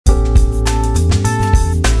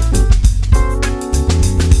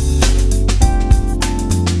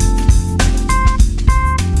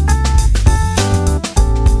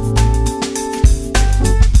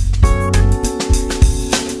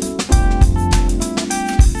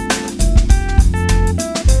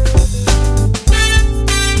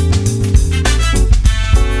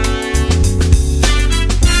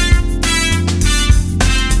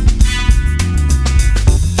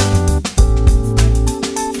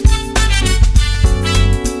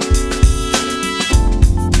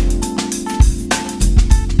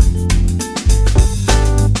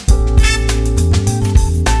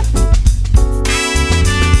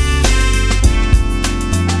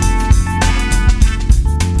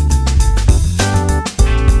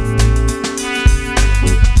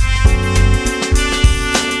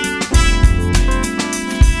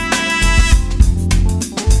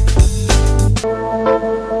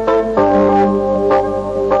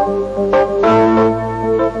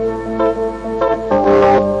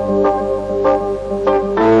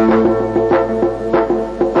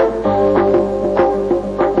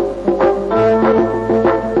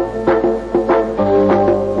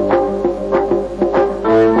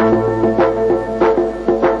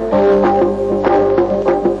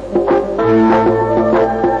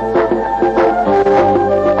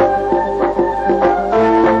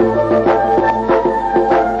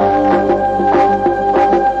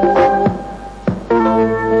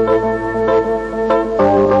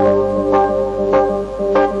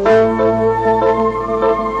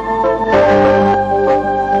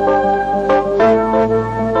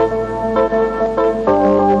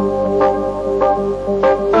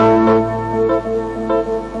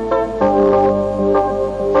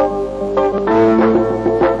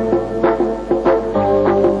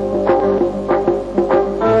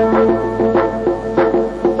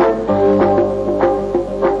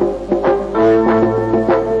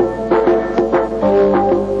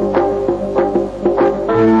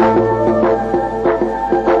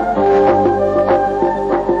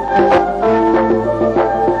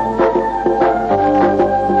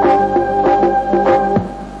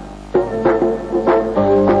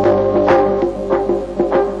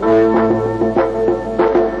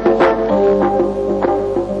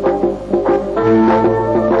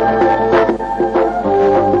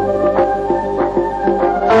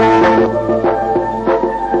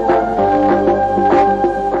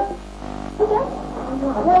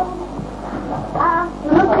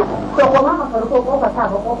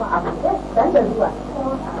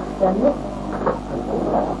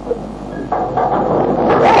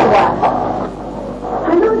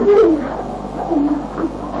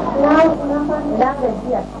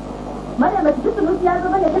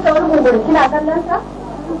wani gunguri kina kallon sa?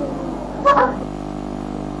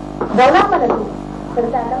 Zauna mana su.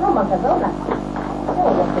 Kirta da mamman ka zauna.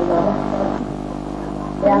 Yau da ke zauna.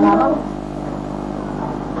 Ya mama?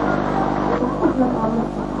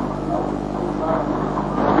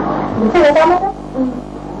 Bisa ya mata?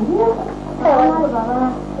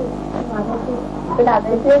 Ina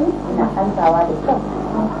gaishe ni? Ina kantawa da kyau.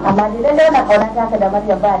 Amma idan da na kauna ta da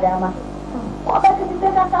Maryam ba dama. Ko ba ka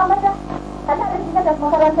sai ka ka mata? Allah da kika tafi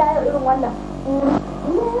makaranta yau irin wannan.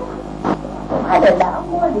 Adalla an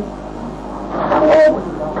gode.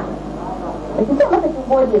 Ba ki taɓa kin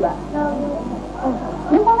gode ba.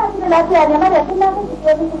 Ni kuma ki da lafiya ne Maryam kin lafiya ki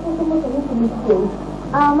ce miki kin mutu ke yi.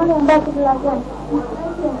 A Maryam ba ki da lafiya.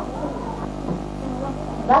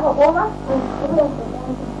 Za ka koma?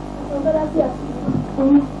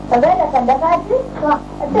 Ka zai da kan da kaji?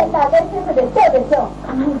 A ce ta gaishe ka da kyau da kyau.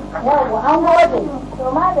 Yawwa an gode. To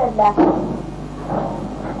madalla.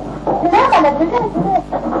 Ina ka na fita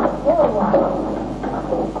fita. Yawwa.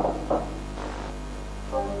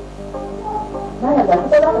 Mana da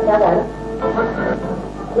fita za ka ta gari?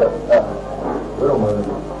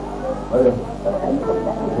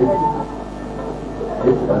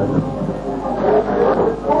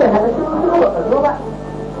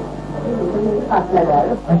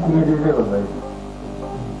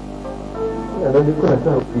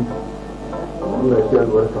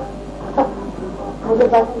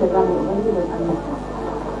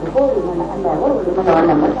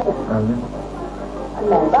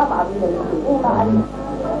 Allah ya ba mu abin da yake nema a yi.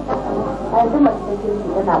 Ai duk mace ta kirki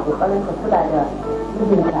tana kokarin ta kula da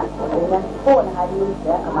mijinta idan kowane hali da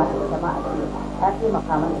ya kamata ta zama a cikin ta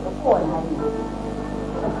taimaka mana ta kowane hali.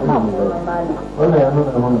 Wannan ya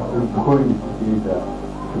nuna mana koyi da suke da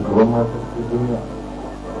shugaban mata ta duniya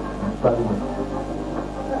faɗi mai.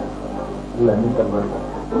 Allah ne albarka.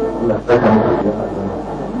 Allah ta kama da ya haɗa.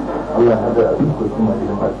 Allah ya haɗa abin kokin masu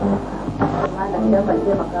da masu nan. Idan ban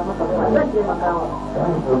taimaka maka ba zan taimaka wa.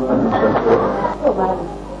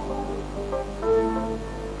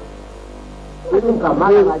 Irin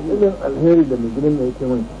alheri da mai gidan da yake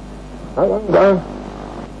mai. Ba.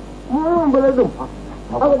 Buladin fa.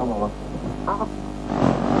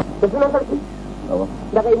 Da sunan sarki?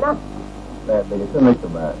 Daga ina? Daga sunan ki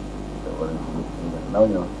ba da wurin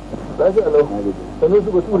launewa. Lafiya lau. Sannan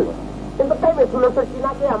su ba ture. In ka kai mai sunan sarki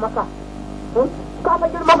na gaya maka. Ka fa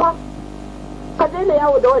girma ba? Ka daina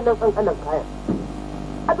yawo da wannan kankanan kayan.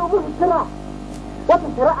 A dubu sutura wata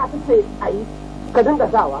shari'a ta ce a yi ka dinga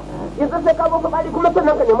sawa. Yanzu sai ka zo fitsari kuma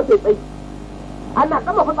sannan ka nemi tsaye. Ana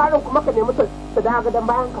gama fitsarin kuma ka nemi ta daga gadon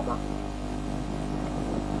bayan ka ba.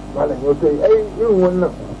 Malam yau sai ai irin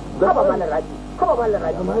wannan. Kaba malam raji. Kaba malam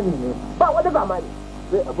raji. Zamani ne. Ba wani zamani.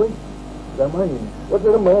 Sai abin zamani ne. Wata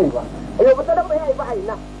ran ba yayi ba. Ayo ba ta ran ba yayi ba a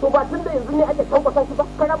ina. To ba tun da yanzu ne ake tankwasa shi ba.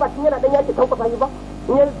 Kana ba tun yana dan yake tankwasa shi ba.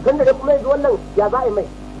 In ya gandare kuma yanzu wannan ya za a yi mai.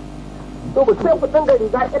 To ba sai ku dinga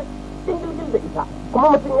riga ɗin dingilgil da ita. Kuma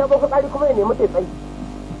mutum ya zo fitsari kuma ya nemi tsaye.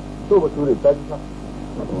 To ba ture ta ji fa.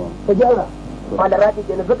 Ta gyara. Malam raji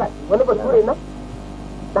ke na zuka wani ba ture nan.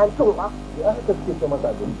 Dan cin ba. Ya haka suke ce masa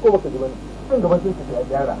gari ko baka ji bane. Nan gaba sai ka ta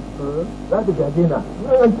gyara. Za ta gaje na.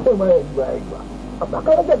 Nan ce ma ya yi ba yi ba. Amma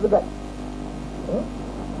kai rage zuga.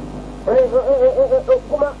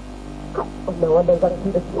 Kuma wannan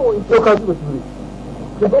garanti da ciwo in ko ka ji ba ture.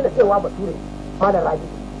 ya daina cewa ba ture malam raji.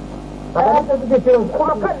 A haka suke kiran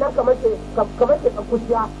kuma kan nan kamar ke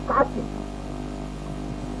tsakuciya ka ake.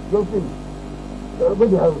 yau sai da rabu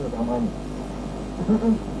da yaro da zamani.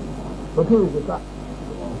 Ba ture da ka.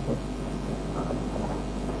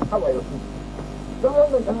 Hawa yau su. Don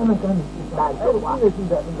wannan ƙananan kanin su Da yawa. ne sun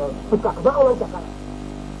daɗin da Suka za a wanke kara.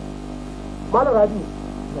 Malam raji.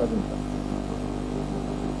 suna jin sa.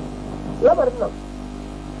 Lamarin nan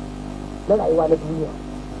na rayuwa na duniya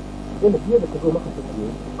yadda fiye da ka zo maka su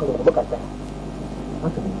biyu ka zo maka tsaya.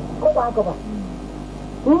 Haka ne. Ko ba haka ba.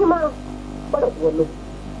 Ni ma bada wannan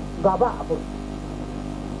gaba abu.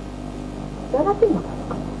 Da na cin maka.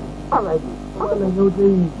 Allah ya Wannan yau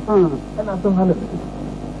dai ana son hana da ita.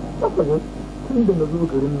 Saboda tun da na zo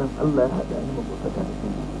garin nan Allah ya haɗa ni makotaka da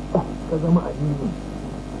kai. Ka zama addini.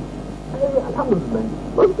 Ai alhamdulillah.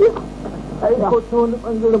 Ai ko ta wani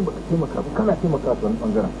bangaren baka taimaka ba kana taimaka ta wani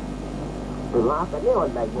bangaren. ma haka ne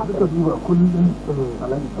wallahi. Suka duba kullum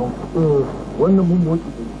alhaji kan wannan mun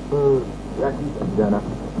motsi ya ci a gidana.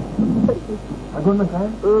 A wannan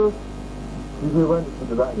kayan? Shi zai ba ni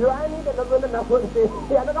da za a yi. Yau ni da na zo nan na so sai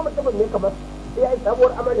ya na gama tabin ne kamar ya yi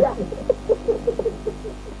sabuwar amarya.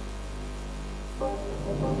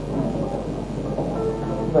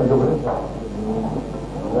 Ina da wurin sa.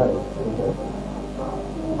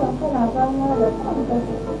 Kana fama da kanka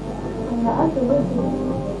na asibiti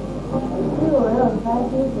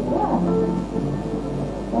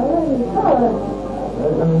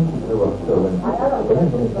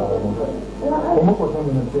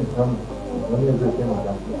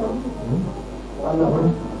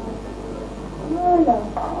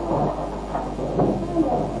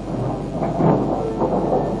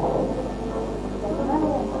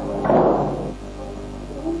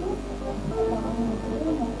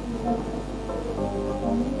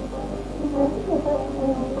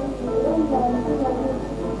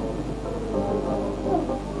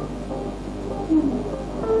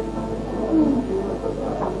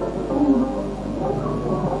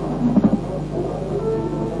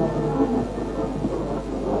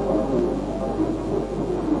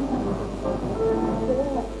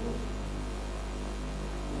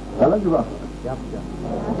Alhaji ba? Ya fi ya.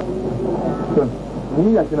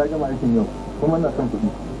 Ni ya na gama aikin yau, kuma na son kuɗi.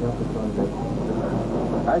 Ya fi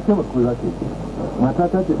aikin ba kuwa za ta yi. Mata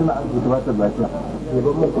ta ce tana asibiti ba ta lafiya. Bai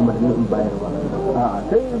ban mun umarni in bayar ba. A'a,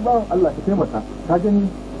 sai bawan Allah ka taimaka. Ka gani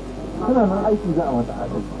tana nan aiki za a mata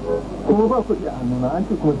adalci. Kuma ba kuɗi a hannuna, an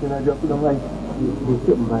ce kuma sai na ja kuɗin aiki. Bai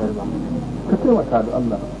ce in bayar ba. Ka taimaka da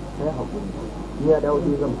Allah. Ka yi haƙuri. Ni ya dawo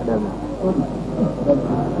dai zan faɗa mai.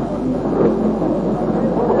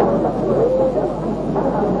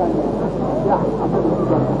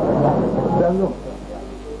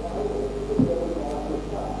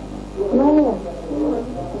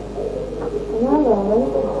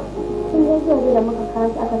 da muka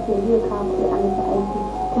kashi aka ce zai kawo kuɗi a masa aiki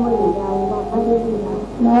kuma bai dawo ba har zai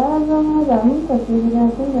na ya zama da mun tafi gida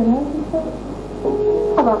tun da na fi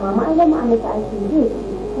sai ba mama an zama a masa aiki zai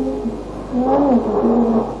ya mun tafi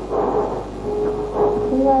gida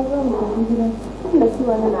sun ya zo mu tafi gida tun da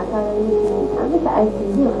ciwon yana kayan yi a masa aiki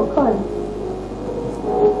zai fi kawai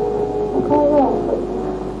kawai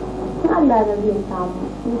in Allah da zai samu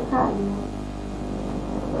insha Allah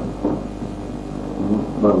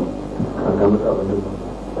baru an ga musu abin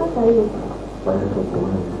da ba bayan sun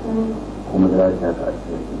kuma da rashi haka a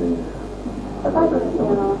cikin gidan a kan da shi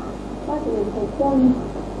ba su da kyakkyan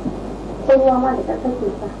kowa ma da ƙasar ke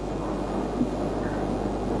sa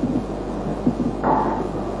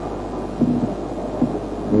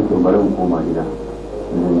ni to bari mu koma gida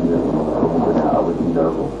idan yi zama rubuta da abin da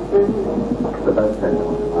rago ta ta ta yi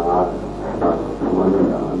a wannan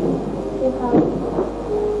da hannu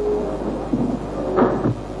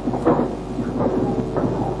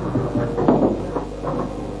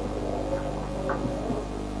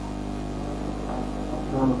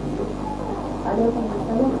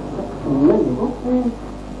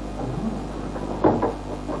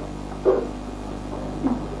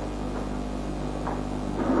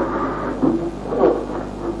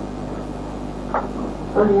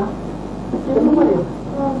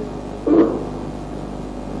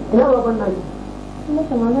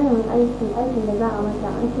aikin da za a mata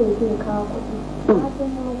an ce zai kawo kuɗi ba sai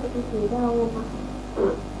neman kuɗi ke dawo ba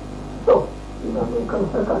to ina mai kan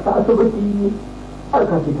saka ta asibiti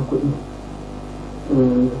harka ce ta kuɗi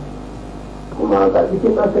kuma ga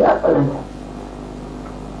jikin ɗansa ya tsananta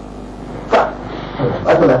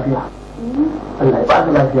ba ta lafiya Allah ya ba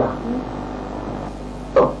ta lafiya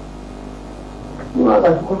to ni ma ga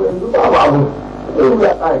shi kuma yanzu babu abu yanzu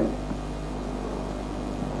ya ƙare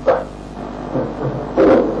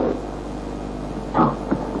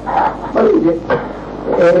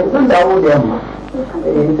zan dawo da yamma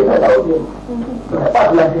sai na dawo da yamma ba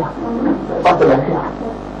ta lafiya ba ta lafiya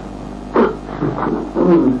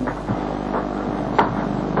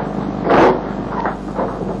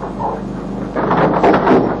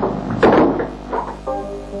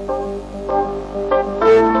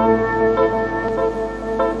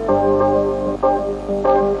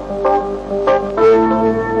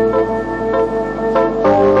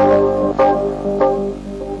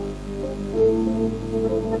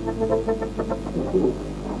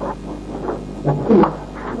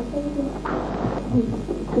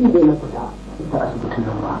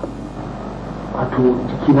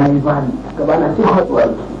na yi ba ni gaba na sai hatsuwa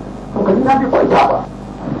ki hankali na bai kwanta ba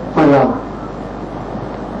Maryam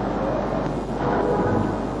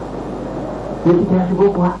likita ya shigo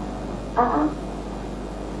kuwa a'a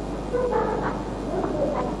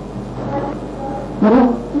Maryam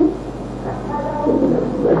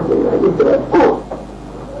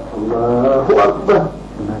Allahu akbar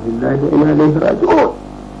inna lillahi wa inna ilaihi raji'un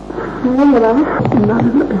ne ba mu inna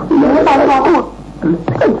lillahi wa inna ilaihi raji'un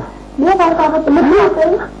dia bakal ketemu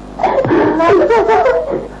kan Allah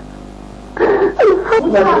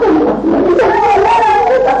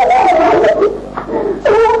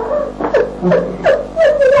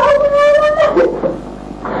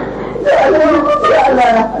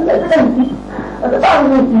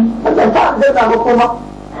aljanna makoma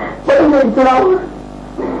bari ne kira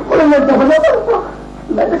bari ne tafi na barka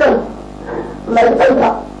Allah ya kanka Allah ya kanka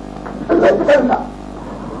Allah ya kanka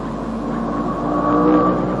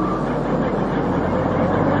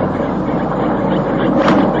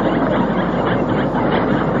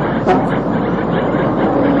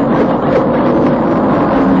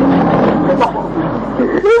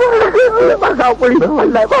ba ka hakuri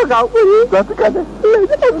Allah ba ka hakuri za su kada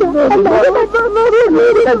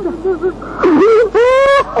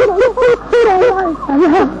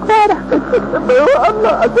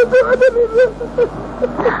Allah a cikin adami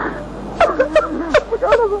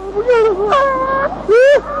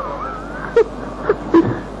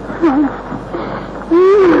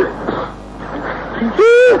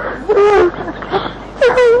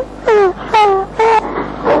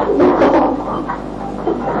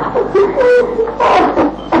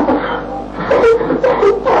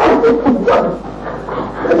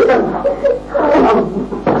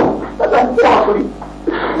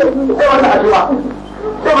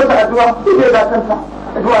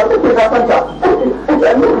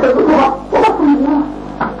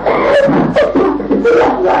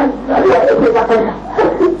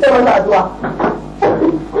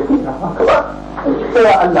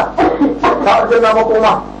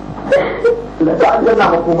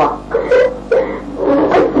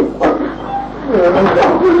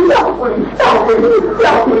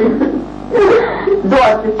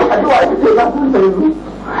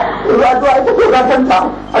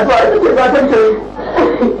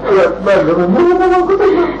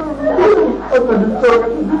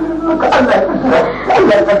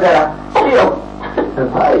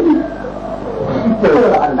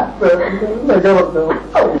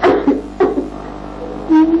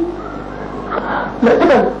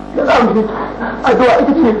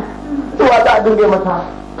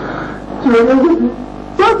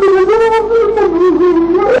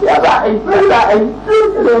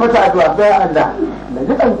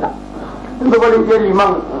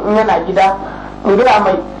liman yana gida in gida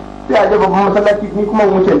mai sai a je babban masallaci ni kuma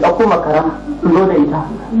wuce ɗauko makara in zo da ita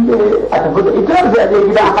a tafi da ita sai a je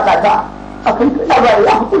gida a haɗa ta a kai ta bari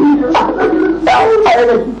a hakuri kayi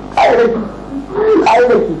da shi kayi da shi kayi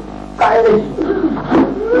da shi kayi da shi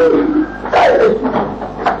kayi da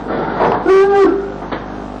shi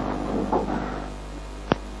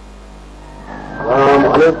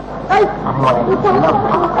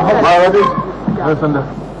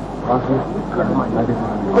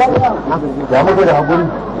ya mutu da haƙuri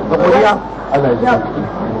da ƙuriya Allah ya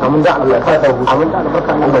amin da Allah ya sa ta amin da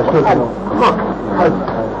albarka Allah ya shi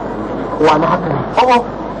wa na haka ne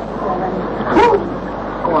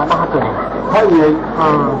wa na haka ne kai yayi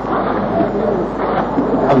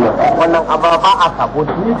Allah wannan ababa a sabo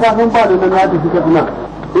ni ka san ba da nan ya tafi kaduna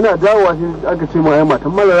ina dawowa shi aka ce ma ai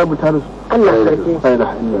matan Maryam ta rasu Allah sarki la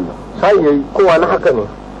ilaha illallah sai yayi kowa na haka ne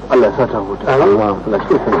Allah ya sa ta huta Allah ya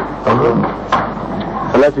shi sai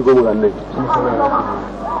salati gomu ga annabi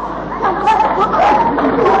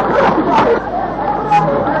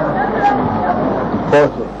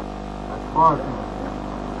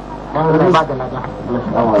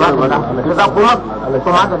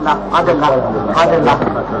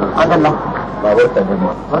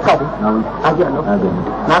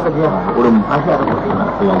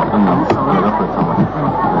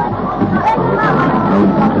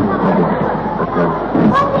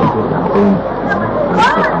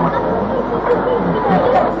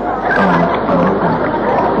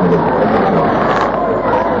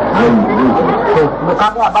to ka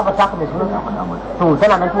ga baba ta kuma sunan to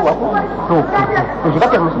tana nan tuwa ko to shiga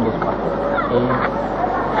kai musu ne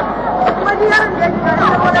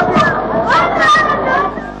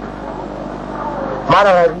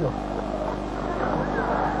mara radio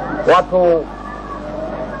wato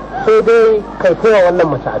sai dai kai kowa wannan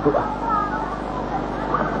mace addu'a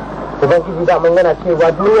ubangiji da mun yana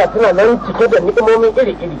cewa duniya tana nan cike da ni'imomi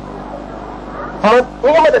iri-iri kuma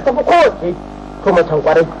ni'ima da tafi kowace to macen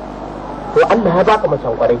kwarai to Allah ya baka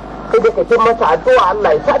macen kwarai sai dai ka ce mata addu'a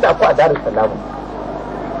Allah ya sada ku a Darus Salamu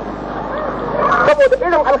saboda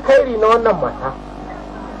irin alkhairi na wannan mata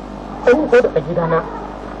an yi daga gidana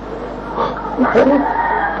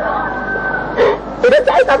idan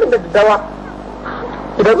ta aika min da daddawa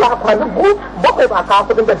idan za a kwana bakwai ba kawo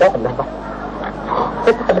kudin da dawa nan ba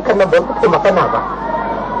sai ta kalli kan nan ba su magana ba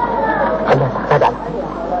Allah ya saka da alkhairi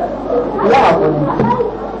ya haƙuri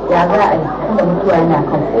ya za a yi kuma mutuwa yana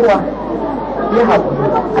kan kowa ya haƙuri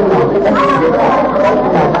Allah ya ƙasa da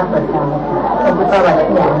ya ba farta masa ta buka ba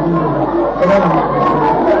shi ya yi ne da nan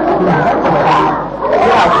ya haƙuri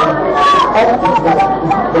ya haƙuri har su da ya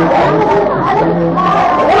yi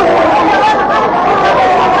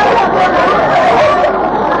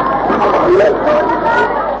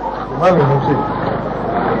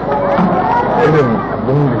irin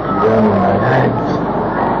abin da ke damu na daji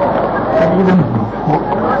a gidan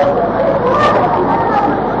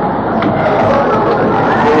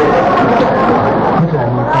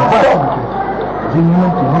mutane kan ba su ke jin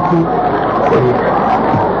neman taimako kwaye.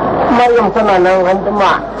 Maryam tana nan handuma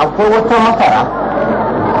akwai wata masara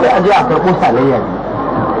sai a je a karɓo salayya ne.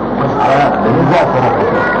 Masara da ne za a fara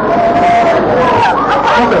kasa.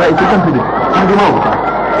 Masara ita kanta da an gama wuta.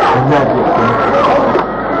 An za a je a kai.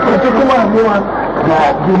 Ita kuma nema na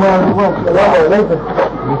gima ruwa da ba wa laifin.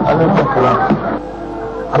 Alaikun salam.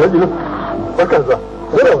 Alhaji ne, bakansa.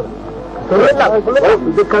 Zara wani.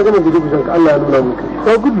 Duk ka gama gudu-gudun ka Allah ya nuna muka.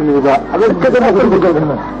 Ba gudu ne ba, abin ka gama gudu-gudun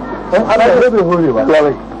nan. Don Allah ya bai hore ba.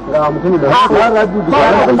 Ya mutum da ba rabi da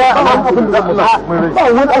ba abin da ba wani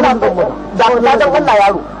abin da ba. Da Allah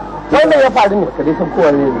yaro. Wannan ya faru ne ka dai san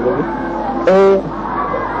kowa ne yanzu.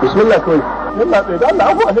 Bismillah kawai. Yalla sai da Allah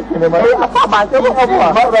abu a nake ne ma. Afa ba sai ba afuwa.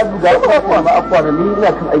 Ba rabi da afuwa ba afuwa da ni ina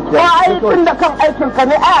kan aiki. Ba ai tun da kan aikin ka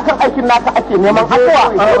ne ai akan aikin naka ake neman afuwa.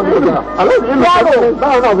 Allah yaro ba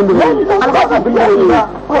wani abin da ne. Allah abin da ne.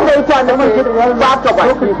 Kuma ita da mai ba ka ba.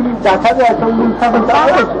 Da ka ga san mun sabon da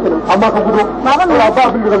amma ka gudo. Na ban ba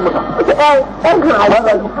abin da zan maka. Dan kan Allah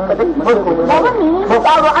ka dai. Ba ni. Ko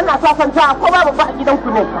karo ana safanta ko babu ba a gidan ku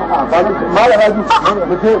ne. Mala rabi.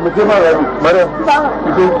 Mu je mala rabi. Mara.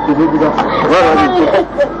 Ki je gidan.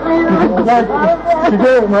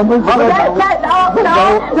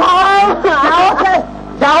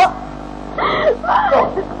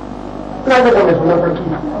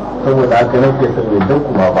 Saboda haka nake son yadda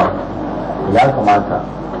kuma ba ya kamata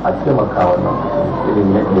a taimaka wannan irin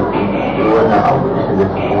yadda ke wannan abu da shiga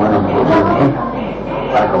cikin wannan problem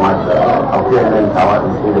ya kamata a kuyar nan tawa da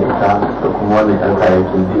sai da ita da kuma wannan ɗan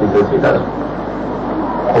kayayyakin da ita sai da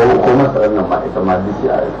su ko masarar nan ba ita ma duk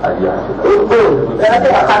a jiya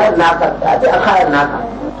a kayan naka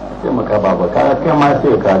taimaka baba ka kai ma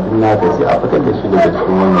sai ka dinna ka sai a fitar da shi daga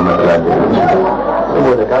cikin wannan matsala da ya shiga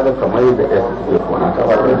saboda kaga kamar yadda ya take kona ta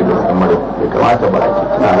ba daga cikin mara ya kamata ba a ce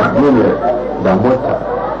tana nuna damuwar ta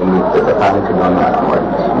ne ta tsakanin ta da wannan al'amari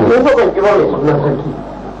ne ko ban kira mai sunan sarki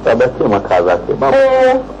ta ba taimaka za ka yi ba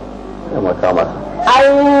taimaka masa ai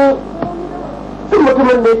duk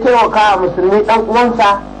mutumin da ya taimaka wa musulmi dan uwansa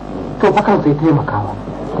to fa kan sai taimakawa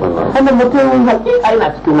sannan mutum hakika yana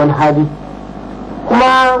cikin wani hali kuma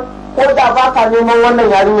ko da ba ka neman wannan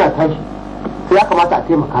yarinya tashi to ya kamata a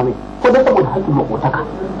taimaka mai ko da saboda haƙƙin makotaka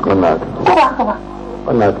ko ba haka ba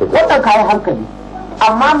wannan kayan hankali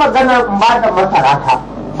amma maganar in ba da masara ta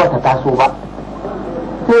ba ta taso ba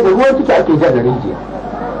sai da ruwan ciki ake jan da rijiya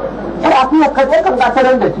sai a fiye kan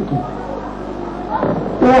gatarar da ciki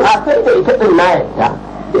in a sai da ita din na yadda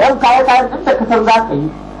yan kayan duk da kasar za ka yi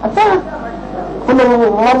a sai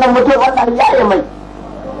wannan mutum wanda ya yi mai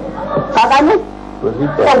ka gane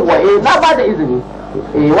yawwa na ba da izini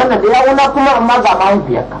wannan da yawuna kuma amma ga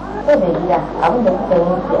mahaifiyarka abin da kuka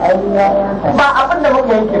yanke ai ya ba abin da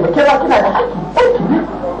muka yanke ba kira kina da haƙƙi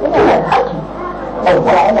kina da haƙƙi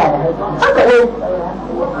yawwa ina da haƙƙi haka ne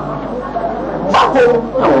ba ko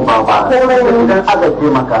idan aka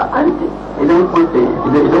taimaka idan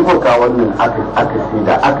kun ka wannan aka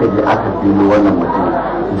da aka je aka bilo wannan mutum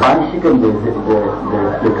ba shi kan da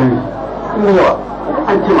kan shi yawa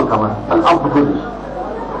an taimaka masa an fito da shi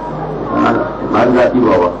ma daɗi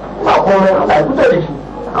ba komai Allah ya fito da shi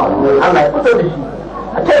Allah ya fito da shi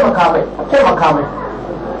a taimaka mai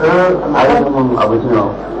a yi mun abincin yau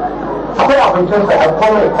akwai abincin sa a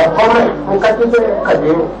komai in ka ci sai ka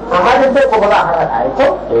je amma dai sai ko ba za a hana da ko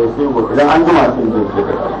sai ko idan an jima sun je sai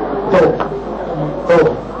ka to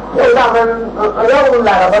yau da man yau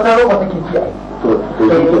laraba na roba take ci ai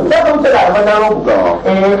sai ka wuce laraba na roba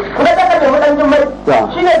kuma da ka nemi dan jimmai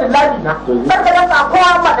shine dillaji na sai ka danka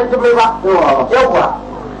kowa ba dan jimmai ba yawwa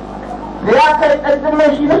da ya kai dan jimmai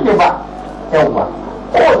shi nake ba yawwa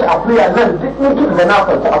kowace akuya nan duk mutum da na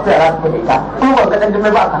kwanci akuya za su ita in ban ga dan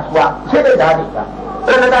jimmai ba a kasuwa sai dai da hada ita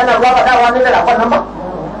sai da na ba faɗawa ne da rakon nan ba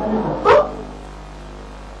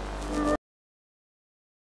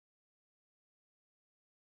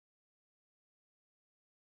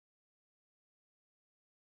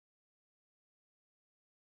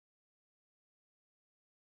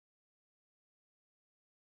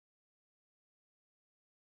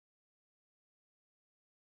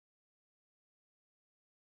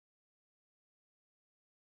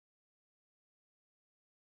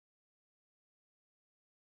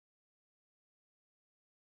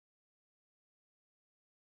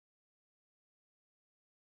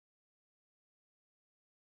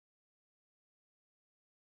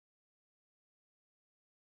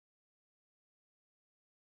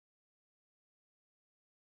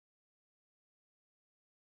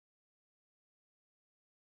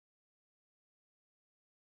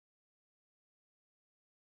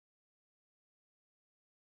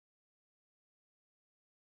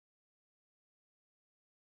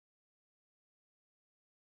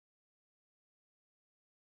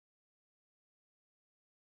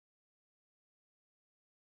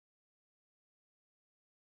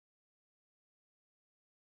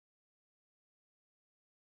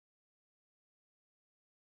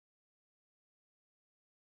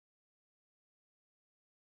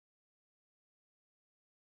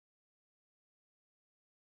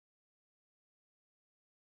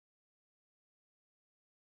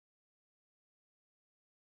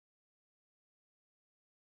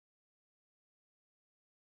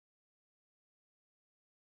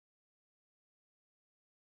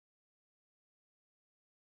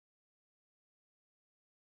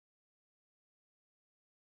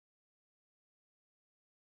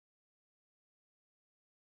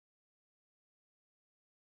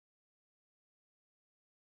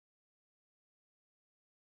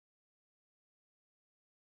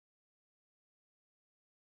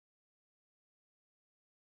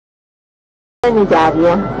Ni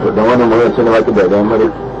dariya. To dan wannan magana ce na baki dariya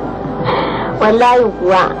Maryam. Wallahi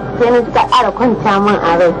kuwa sai na ji ka ƙara kwanta min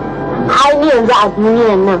a rai. Ai ni yanzu a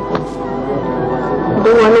duniyan nan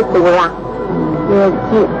duk wani tsora ya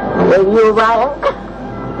ji ya biyo bayan.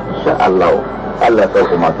 Insha Allah. Allah sai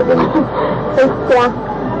kuma ka gani. Gaskiya.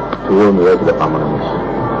 Tuwo me yake da fama mishi.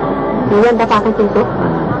 Ni zan dafa kake so?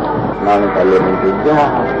 Na mun kalle mun ji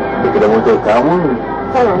duk da mutai kamun.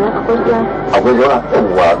 Kana nan akwai ruwa. Akwai ruwa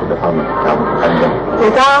yawa da dafa mun kamun kanjan. To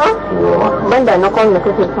ka banda na kwan da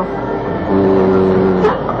kake so.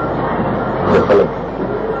 Da salad.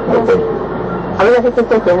 Da bai. Abin da kake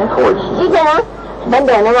so kenan. Kawai shi kenan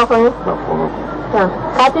banda na makon. Ta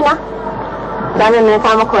ka tuna? Ranar na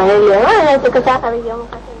kama kwanar liya wannan suka sha ka rage mun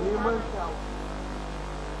kashe.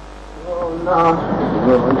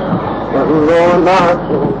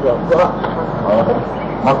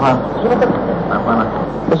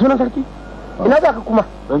 Da sunan sarki? Ina za ka kuma?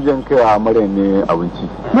 Zan jan kai a Maryam ne abinci.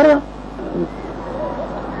 Maryam?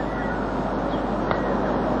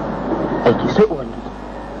 Aiki sai ubangi.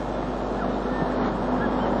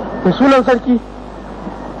 Da sunan sarki?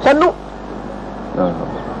 Sannu?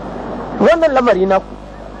 Wannan lamari naku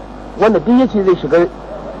wanda duk yace zai shiga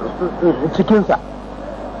cikinsa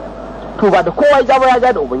to ba da kowa ya ya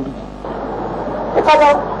ja da ubangiji. Ka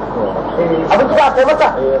dawo abinci ba kai maka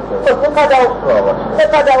to sai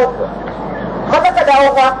ka dawo haka ka dawo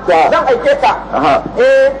fa zan aike ka.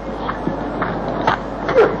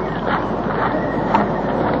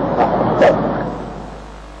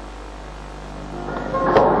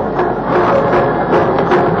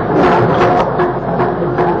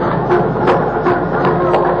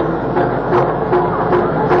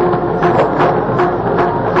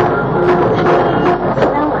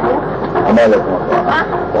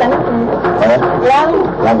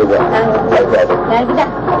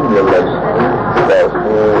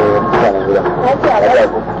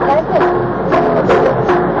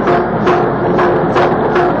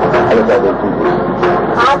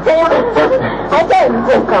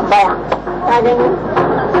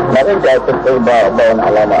 Ba wani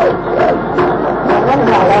alama a wani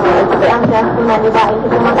alama a ciki an ta suna ne ba a yi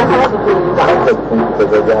kuma ka kana da ke yi ba.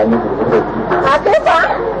 da zai hannu A kai ba?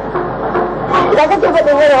 Da kake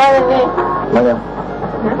faɗin wani wani ne? Maryam,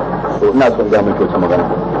 so ina son ga mai kyauta magana.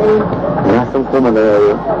 Na san koma na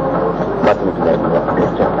ba ta mutu da yin magana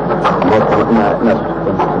gaskiya. Amma kuma ina so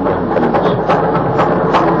ta kan mutum da hankalin shi.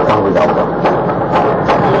 Babu da ba.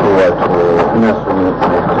 So wato ina so ne a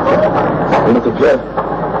mai tafiya. Wani tafiyar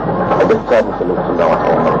a gaskiya musu lokacin da wata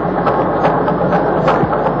wani.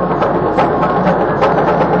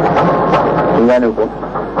 Kin gane ko?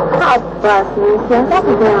 Tabbas ne, sai za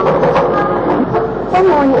ku gaya mu.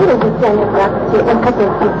 Wannan wani irin tafiya ne za ka ce ɗan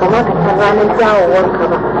kasance ba ma ka san ranar dawowarka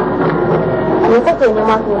ba. Me kake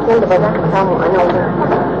nema su ne da ba za ka samu a nan wurin?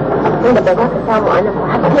 Wanda ba za ka samu a nan ba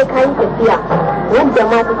har sai ka yi tafiya wanda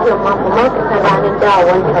ma ta ce ma ba ka san ranar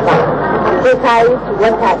dawowarka ba. Sai ka yi su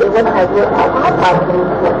wata ɗaya wata biyu a haɓa su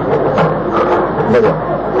mutuwa. Daga?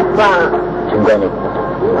 Ba. Kin gane ko?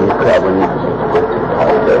 Ni kira abin ne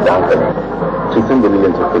da hankali. Kin san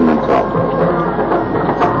dalilin tafiyar nan ta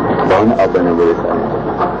ba wani abu ne bai sami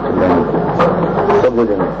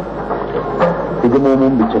saboda ne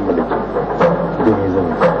hidimomin bikin mulki da ne zan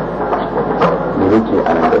da yake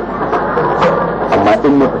a nan gari amma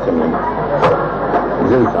in na fasa ne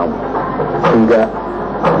zan samu kun ga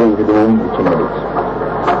zan hidimomin bikin mulki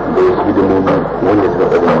da wasu hidimomin wanda suka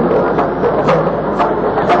tsari nan da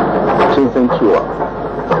sun san cewa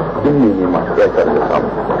in ne nema ya tare da samu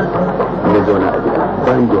na zauna a gida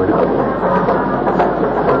bayan da wani abu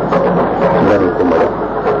zan kuma da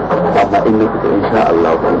amma in na fita insha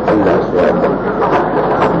Allah kun Allah su ya da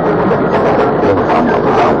zan samu abu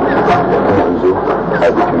da yanzu a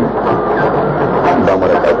bikin ba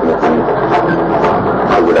mara kafin na sani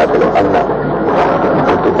a guda ta da Allah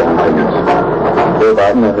da ta da hankali ko ba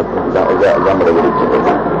ina da za mu rabu da ke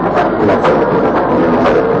ina kawai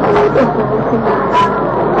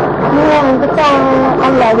Ni yanzu kan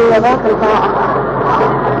Allah ne ya ba ka sa'a.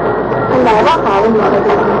 Allah ya ba ka abin da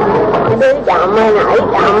kake so. Da riƙe amana, a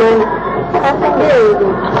riƙe amana. Ka san da yanzu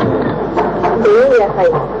da yi ya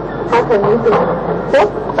kai. Haka ne ke. Ko?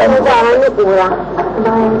 Ko da wani ƙura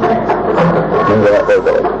bayan ka. mun ga ya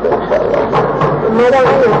ɗauka wani da insha Allah. Amma dan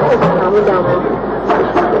Allah ka samu damuwa.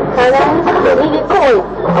 Kaga ni dai kawai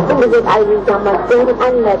abin da zai ƙara zama don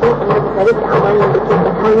Allah don Allah ka riƙe amana da ke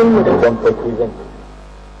tsakaninmu da Zan fake zan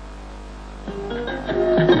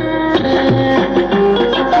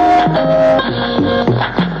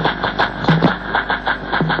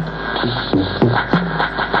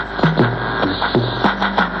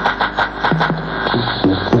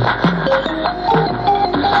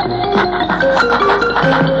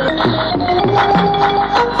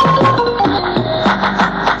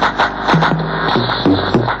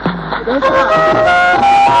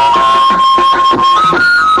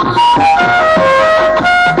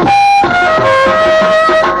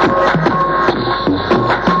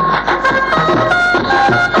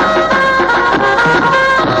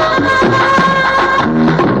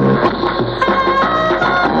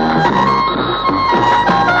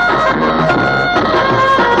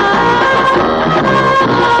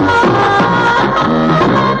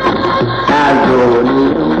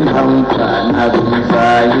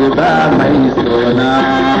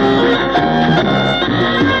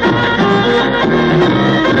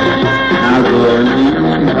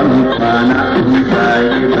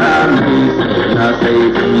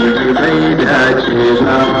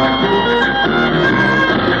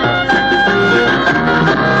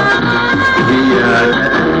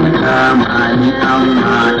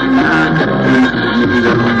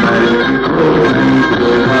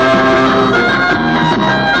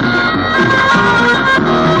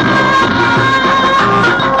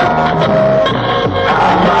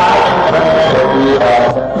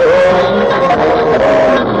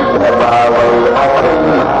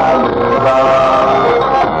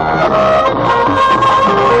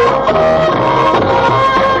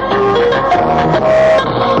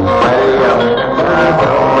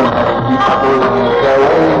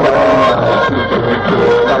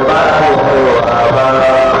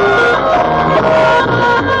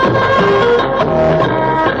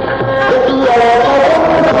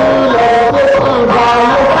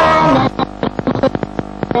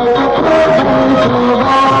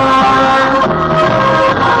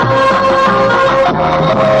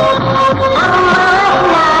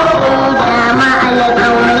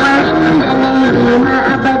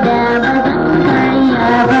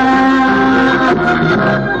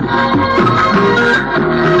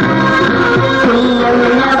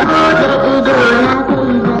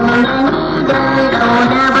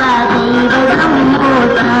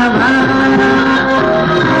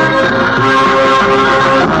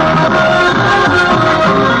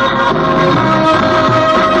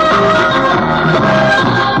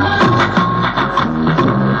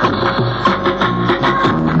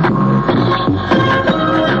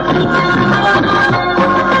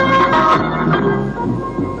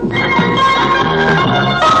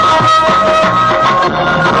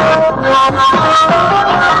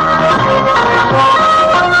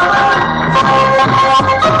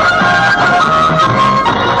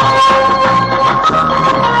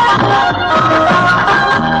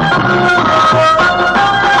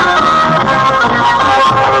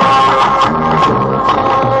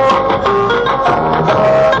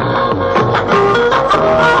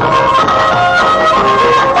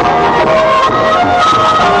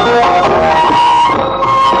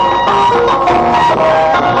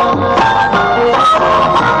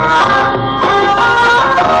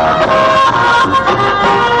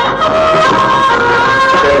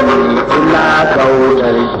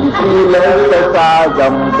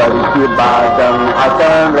zan barki ba dan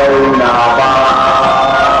akan raina ba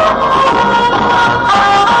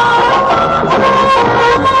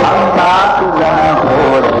amma idan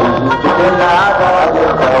hore cikin na da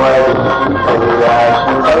alkawari ya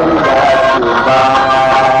shi bai dace ba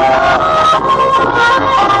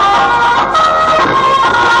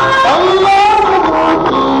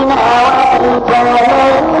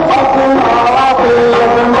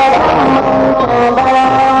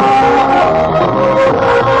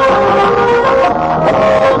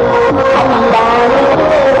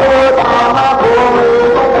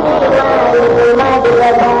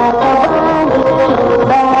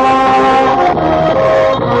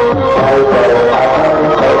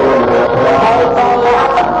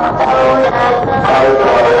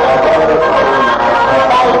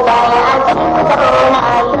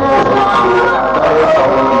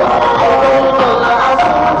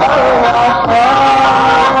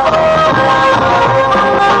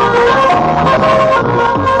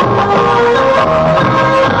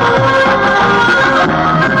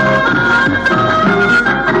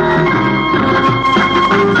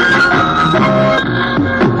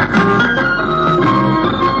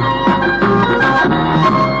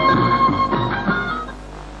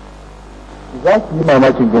za ki yi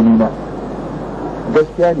mamakin gani na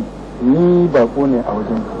gaskiya ne ni bako ne a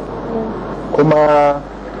wajen kuma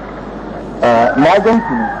na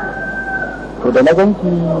ganki ne to da na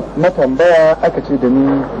ganki na tambaya aka ce da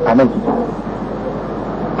ni a nan kike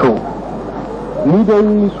to ni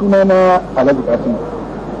dai suna na Alhaji Kasim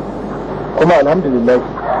kuma alhamdulillah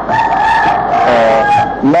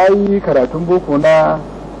na yi karatun boko na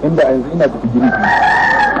inda a yanzu ina da digiri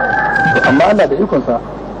to amma ana da ikonsa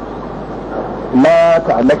na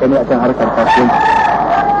ta'allaka ne akan harkar kasuwanci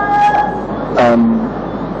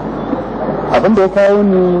abin da ya kawo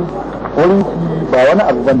ni wurinki ba wani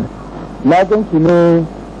abu bane na ganki ne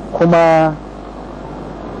kuma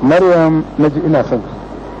Maryam na ji ina son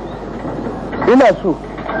ina so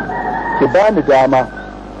ki bani dama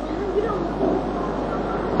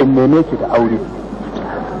in neme ki da aure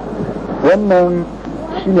wannan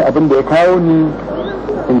shine abin da ya kawo ni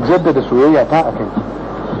in jaddada soyayya ta a kanki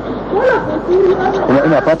kuma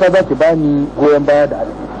ina fata za ki bani goyon baya da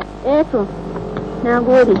alheri. To na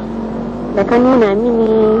gode da ka nuna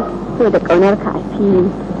mini so da kaunar ka a fili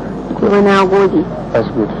kuma na gode. That's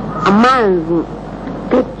good. Amma yanzu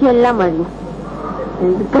gaskiyar lamari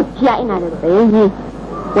yanzu gaskiya ina da tsayayye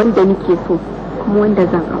wanda nake so kuma wanda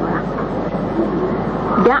zan aura.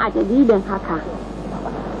 Dan a dalilin haka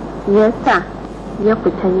yasa ya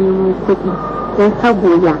fita neman kuɗi don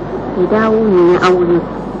saboda ya dawo ne ya aure.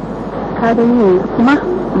 Ka da ni kuma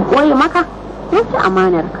in koyi maka wace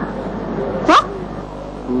amanar ka ko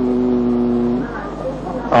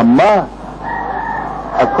amma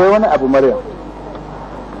akwai wani abu Maryam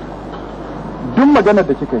duk maganar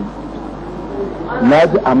da kika yi na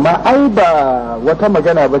ji amma ai ba wata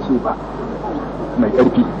magana ba ce ba mai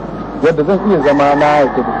ƙarfi yadda zan iya zama na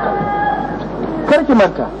yadda da karki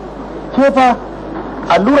manta ke fa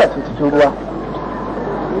allura ce cikin ruwa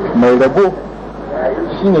mai rabo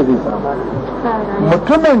shi ne zai samu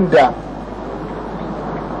mutumin da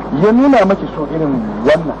ya nuna maki so irin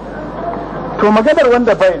wannan to maganar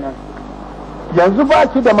wanda bai nan yanzu ba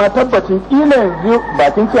ki da ma tabbacin kila yanzu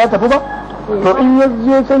bakin ki ya tafi ba to in ya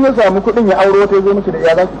je can ya samu kuɗin ya auro ta zo miki da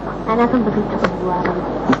iya zaki ana san ba zai taɓa zuwa ba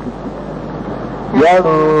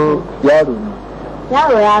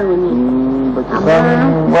yaro ne ba ki san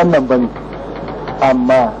wannan bane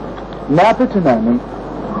amma na fi tunanin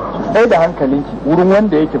sai da hankalinki wurin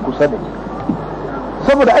wanda yake kusa da ke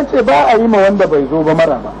saboda an ce ba a yi ma wanda bai zo ba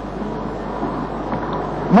mara ba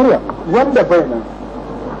Maryam wanda bai nan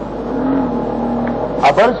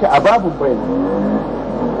a bar shi a babun bai nan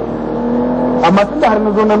amma tun da har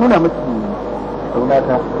na zo na nuna miki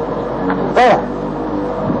kaunata tsaya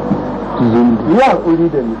yi haƙuri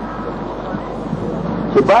da ni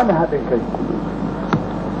ki ba ni haɗin kai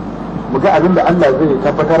mu ga abin da Allah zai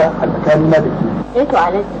tabbatar a tsakanina da ke to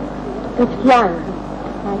Alhaji gaskiya yanzu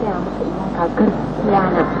na gaya maka iyaka gaskiya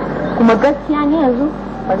na kuma gaskiya ne yanzu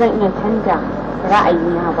ba zan iya canza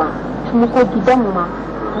ra'ayina ba kuma ko gidanmu ma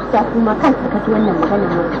gaskiya kuma kan suka ji wannan maganar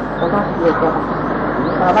mu ba za su iya ba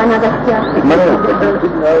baba na gaskiya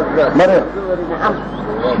Maryam na'am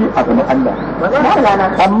shi abu na Allah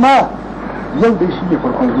amma yau dai shi ne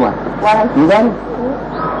farkon zuwa ni gani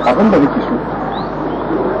abin da nake so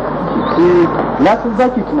na san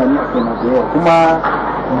zaki tunani a kai na da yawa kuma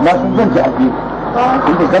na san zan ji a biyu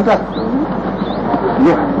kun fuskanta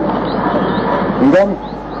ne in gani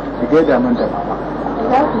ki gaida man da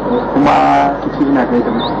kuma kici ina gaida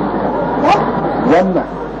musu gida wannan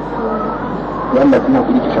wanda kuma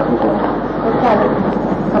kuɗi ki shafi ko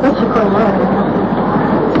ka bar shi kawai mara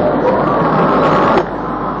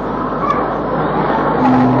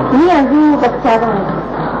ni yanzu gaskiya zan yi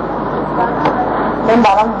don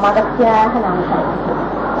baban mu ma gaskiya hana mu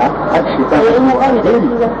sai in ya ƙware da shi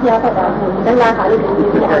gaskiya faɗa mu don na haɗu da ni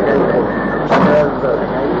sai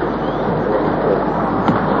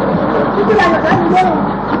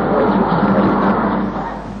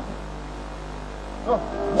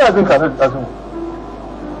ina jin kasar da su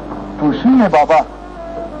to shi ne baba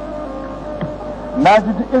na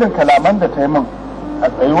ji duk irin kalaman da ta yi min a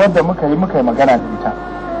tsayuwar da muka yi magana da ita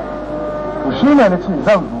to shi ne na ce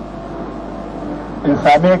zan zo in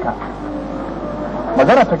same ka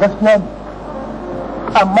magana ta gaskiya ne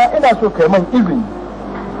amma ina so ka yi min izini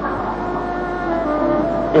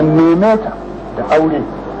in neme ta da aure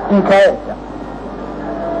in ka yarda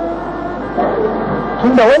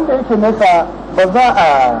tunda wanda yake nesa ba za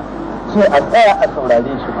a ce a tsaya a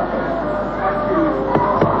saurare shi ba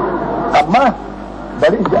amma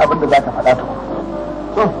bari in ji abin da za ka faɗa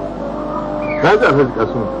to na ji alhaji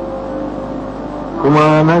kasu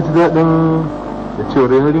kuma na ji daɗin da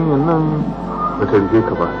cewar yarinyar nan ba ta rufe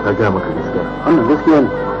ka ba ta gaya maka gaskiya wannan gaskiya ne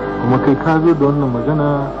kuma kai ka zo da wannan magana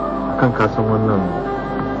akan kasan wannan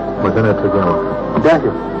magana ta gaya maka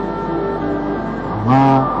dahil amma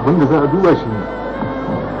abinda za a duba shi ne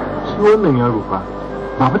shi wannan yaro fa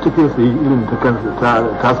ba fa tafiya sai irin ta kansa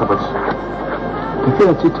ta saba ce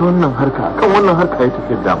tafiya ce ta wannan harka kan wannan harka ya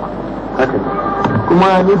tafiyar dama haka ne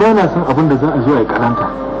kuma ni ba na son abin da za a zo a yi karanta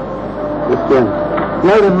gaskiya ne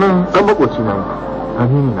yaron nan dan makoci na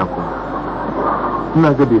amini na kuma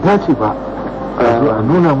ina ga bai dace ba a zo a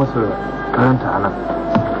nuna masa karanta a nan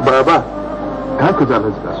baba da haka ji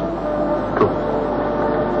alhaji kasu to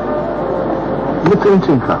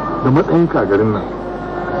mutuncinka da matsayinka a garin nan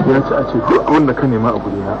ya ci a ce duk abin da ka nema a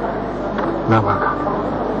gurina na baka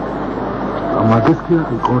amma gaskiya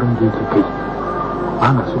alkawarin da yake kai ba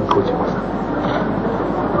na son kauce masa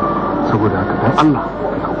saboda haka dan Allah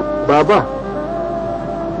baba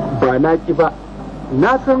ba na ki ba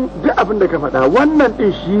na san duk abin da ka faɗa wannan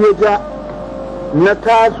ɗin shi ya ja na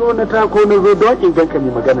taso na tako na zo don in ganka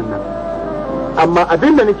mai maganan nan amma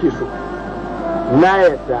abin da nake so na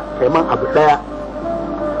yadda kai man abu ɗaya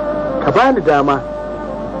ka bani dama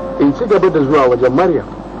in ci gaba da zuwa wajen Maryam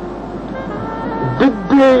duk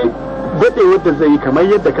dai daɗewar da zai yi kamar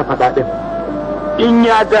yadda ka faɗa ɗin in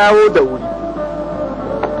ya dawo da wuri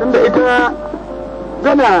tunda ita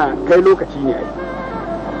tana kai lokaci ne ai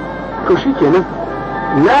to shi kenan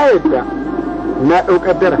na yadda na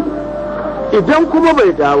ɗaukar dara idan kuma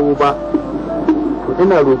bai dawo ba to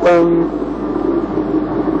ina roƙon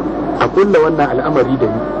a kulla wannan al'amari da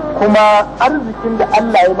ni kuma arzikin da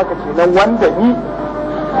Allah ya maka kenan wanda ni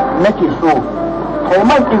nake so kai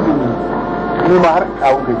man izini ni ma har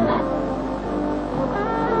kawo gari shi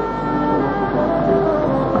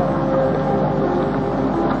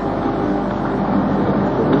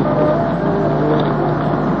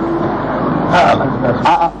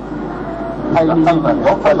a'a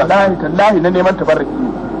wallahi tallahi na neman tabarraki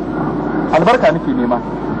albarka nake nema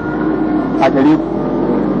a gare ku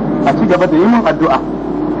a ci gaba da yi min addu'a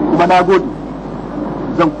kuma na gode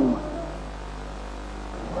zan koma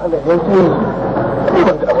Allah ya ce sai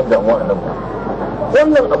ban da abin damuwa a nan ba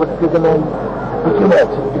wannan abu da kaga nayi hikima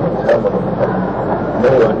ce irin ta mu ne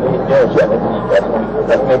wani ya shi a nan ya san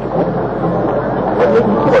da ne ko wannan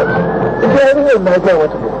hikima ce ita yarinyar na ga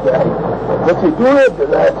wata gaskiya ai wace dole da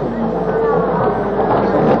za ta yi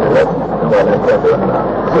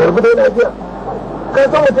sai rubu dai lafiya ka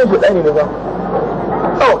san mutum shi ɗani ne ba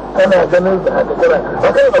kana ganin sa da kira ba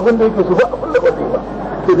kai abin da yake so ba abin da ba zai ba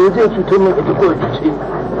to da yace cutar min ita ko cuce shi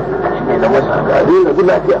ne na masa ga dai rabu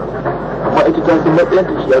lafiya amma ita ta san matsayin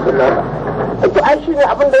ta shi ya san naka ita ai shi ne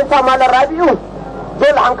abin da ya sa malam Rabi'u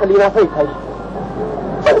dole hankali na sai tashi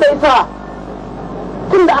wanda ya sa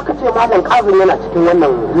tun da aka ce malam Kazim yana cikin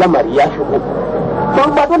wannan lamari ya shigo don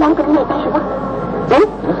ba dole hankali ne tashi ba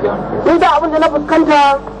ni da abin da na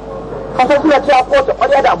fuskanta kasar suna cewa kowace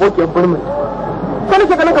ƙwarya da abokiyar birnin sai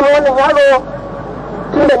nake ganin kamar wannan yaro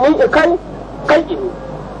tun da ni kai ne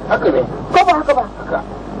haka ne ko ba haka ba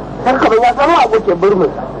har kamar ya samu abokiyar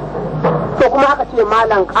birnin to kuma aka ce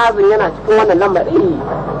malam Kazim yana cikin wannan lamari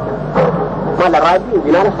malam Rabi'u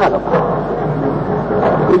ina na sa gaba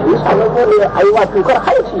shi sa na zo ne a yi wa tukar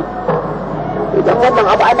hanci idan wannan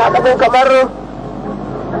abu ana ganin kamar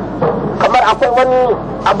akwai wani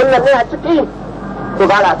abin nan ne a ciki to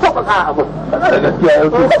ba na sauƙaƙa abu kana da gaskiya yau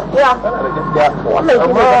gaskiya kana da gaskiya wannan shi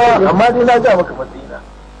ne amma dai na ga maka matsayina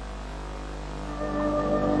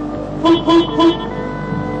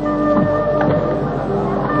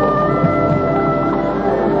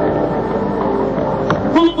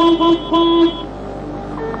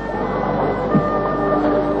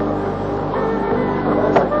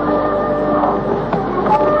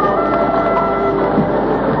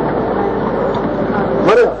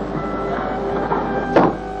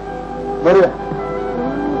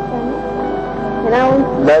Maryam.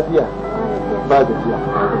 Lafiya. Ba gajiya.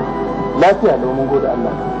 Lafiya ne mun gode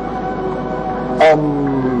Allah.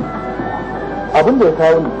 Abin da ya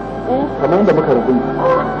kawo ni kamar yadda muka rabu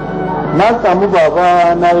na samu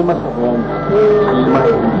baba na yi masa bayani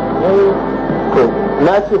to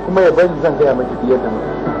na ce kuma ya bari zan gaya maki biyar da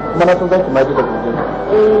kuma na san za ki maji da gobe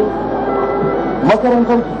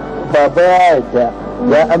makarantar baba ya yarda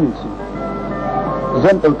ya amince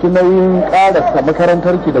zan ɗauki nauyin ƙarasa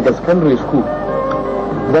makarantar ki daga secondary school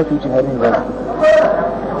za ki wuce har university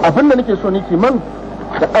abin da nake so ni ki man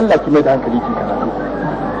da Allah ki mai da hankali ki karatu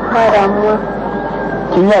ba damuwa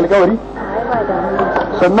kin yi alƙawari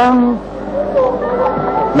sannan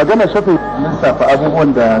magana shafin lissafa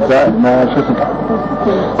abubuwan da za na shafin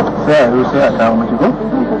sai a yi sai a kawo maki ko?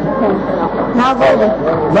 na gode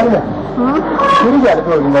Maryam kin rike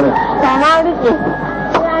alƙawari Maryam ta na rike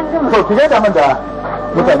to ki gaida man da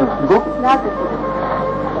mutane ko? na tafi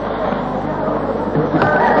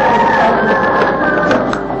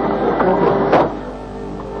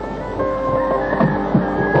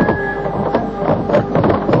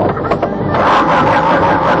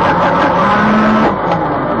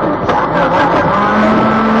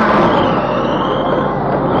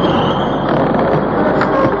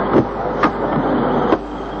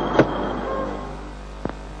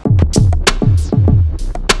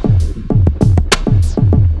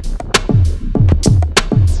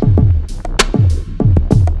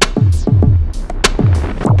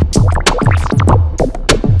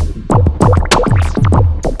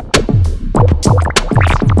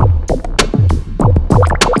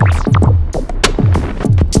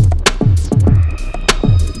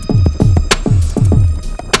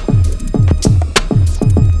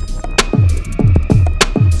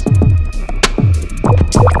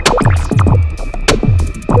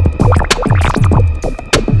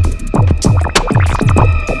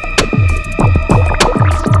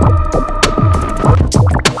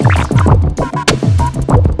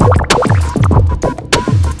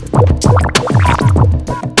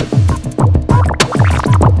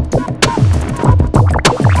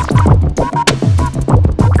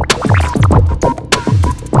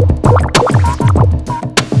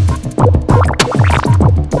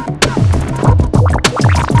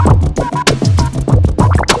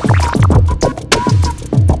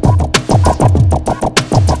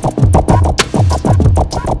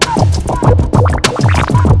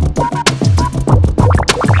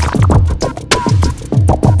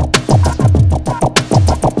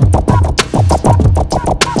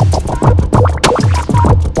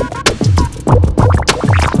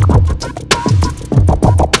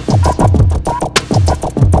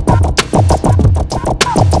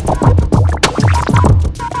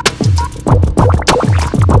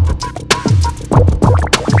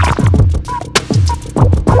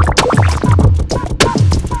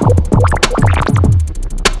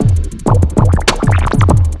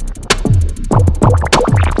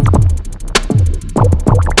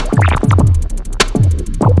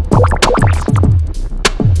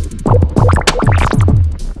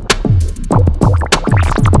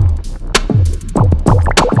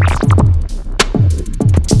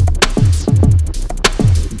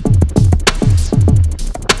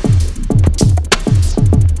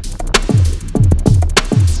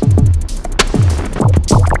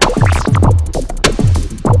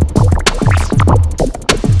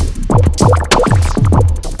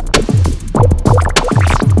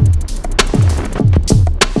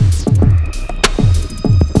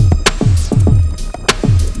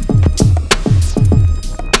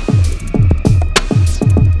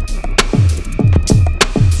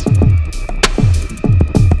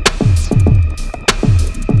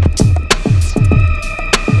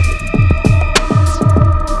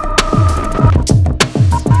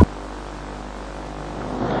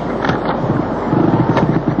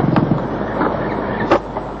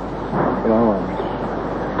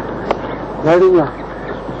Yarinya,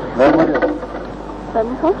 na mata.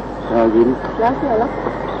 Sani ko? Ya gari. Lafiya la?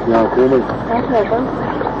 Ya komai. Lafiya kan?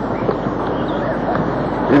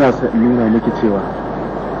 Ina sa in nuna miki cewa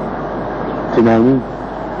tunani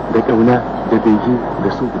da ƙauna da bege da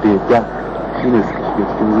su da yadda shi ne suka shiga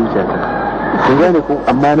cikin zuciyata. Kun gane ko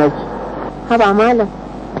amma na ki. Haba malam.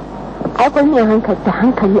 Ai kun yin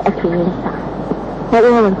hankali ake yin sa. Na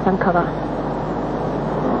ɗaya ban san ka ba.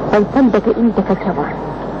 Ban san daga inda kake ba.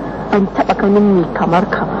 Ban taɓa ganin mai kamar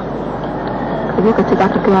ka ba. Ka ka zo ka ci za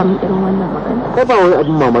ka gaya min irin wannan magana. Kai ba wani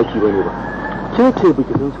abin mamaki ba ne ba. Ke ce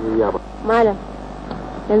biki san soyayya ba. Malam,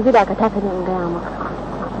 yanzu da ka taka in gaya maka.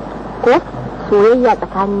 Ko soyayya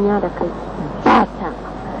tsakanina da kai ba ta.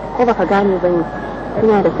 Ko baka gane ba ne.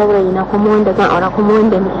 Ina da saurayi na kuma wanda zan aura kuma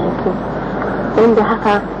wanda nake so. Wanda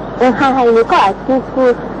haka in har ne ko a cikin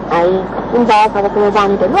su ayi in ba haka kuma ba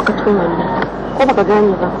ni da lokacin wannan. Ko baka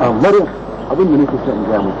gane ba. Maryam, abin da nake son in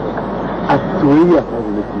gaya miki. A soyayya ta da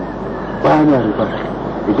nake ba na riba.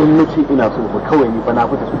 Idan na ce ina so ba kawai ni ba na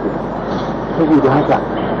fita su saboda haka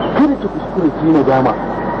kada ki kuskure ki na dama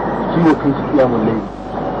ki ne kai ki iya mun laifi.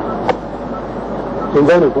 Kin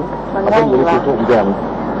gane ko? Abin da nake so in gaya miki.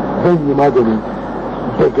 Zan yi magani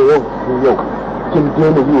daga yau sai yau kin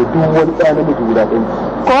daina yi wa duk wani ɗaya namiji wulaƙanci.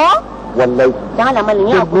 Ko? Wallahi. Dan Allah mallan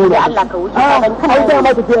ya hakuri da Allah ka wuce ka ban kana. Ai da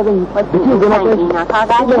ma tafiya zan yi. Da kin zama kai. Ka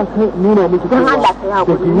gane? Nuna miki. Dan Allah ka yi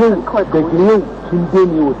hakuri. Da kin kin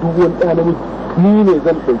daina yi wa duk wani ɗaya namiji. Ni ne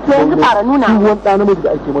zan ɗauki. To yanzu fara nuna mu. Duk wani ɗaya namiji da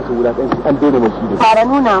ake masa wulaƙanci an daina mashi da. Fara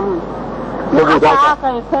nuna mu. Saboda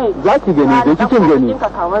haka za ki gani da kikin gani. Ka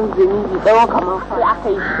kaman zunubi tsawon kaman sai aka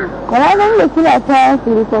yi shi. Ranar da kina ta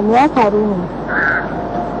surutan ya faru ne.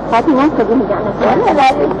 Fatin ya ka gani da ana cewa wannan da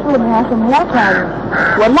ya so ne haka ya faru.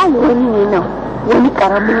 Wallahi wani ne nan wani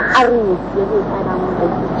karamin arni ya zai tsada mun da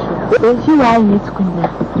zuciya. Don shi waye ne tukunna.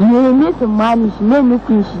 Me sun mani shi me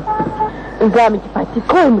nufin shi. In ga miki fati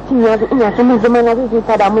kawai mutum ya zo ina ta mun zama na zai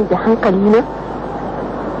tsada mun da hankali na.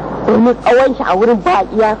 Wani tsawon shi a wurin ba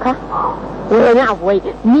iyaka. Wani abu wai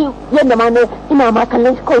ni yadda ma ina ma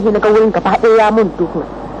kallon shi kawai na ga wurin gaba ɗaya ya mun duhu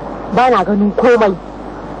ba na ganin komai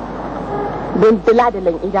don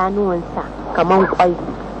dila-dilan idanuwansa kamar kwai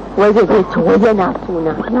wai zai ce wai yana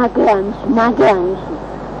suna na gaya mishi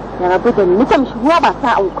ya rabu da ni mutum shi ruwa ba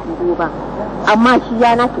sa an kundo ba amma shi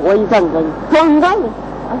ya na wai zan gani zan gani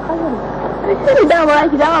shi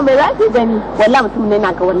dama mai za ki gani wallahi mutum ne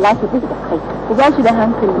na ga wallahi bai da kai ku ba shi da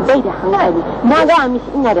hankali bai da hankali na gaya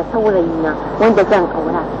mishi ina da saurayi na wanda zan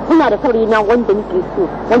aura ina da saurayi na wanda nake so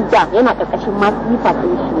wanda yana karkashin masu sifa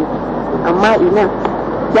ɗin shi ne amma ina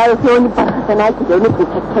ya yi sai wani barkasa na ki da wani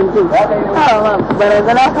kokakken jin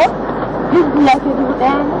barazana ko bismillah ke dubu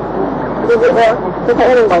ɗaya ta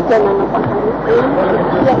irin wancan nan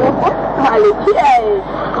na kwakwa maliki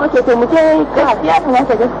wace to mutum ka ya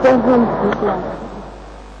kamata gaskiyar zuwan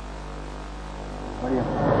Maryam,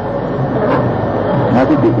 na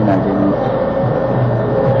duk da ina gani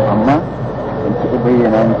amma ban taɓa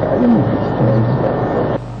bayyana miki abin da ke cikin zuciya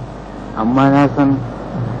amma na san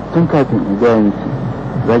tun kafin in gaya miki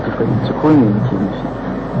za ki fahimci ko ne nake nufi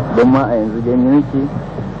don ma a yanzu gani nake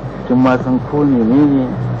kin ma san ko ne ne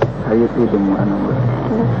har ya tsaye da mu a nan wurin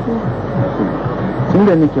tun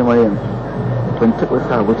da nake Maryam ban taɓa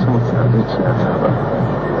sa wata mace a zuciyata ba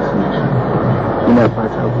ina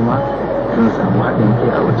fata kuma zan samu haɗin kai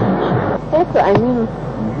a wajen ki. Sai to Aminu,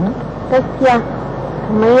 gaskiya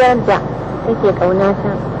kamar yadda kake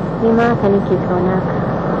ƙaunata, ni ma haka nake ƙaunaka,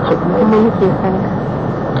 kuma nake son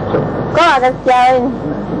ka. Kowa gaskiya ne,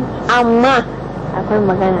 amma akwai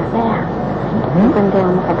magana ɗaya, zan gaya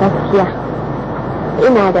maka gaskiya.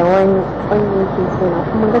 Ina da wani yake so na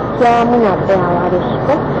kuma gaskiya muna tsayawa da shi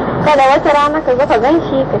ko kada wata rana ka zo ka gan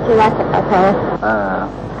shi ka ce za ka ƙasa wasa.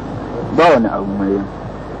 Ba wani abu Maryam.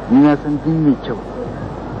 Ni na san duk mai kyau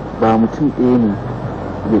ba mutum ɗaya ne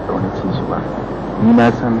zai kaunace shi ba ni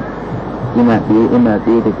na san ina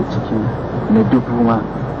ɗaya daga cikin na dubu ma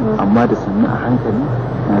amma da sannu a hankali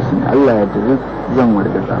na san Allah ya da zan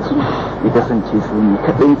wargaza su ya kasance su ne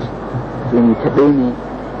kaɗai ne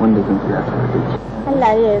wanda zan tsaya tare da ke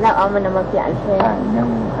Allah ya zaɓa mana mafi alheri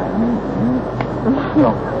amin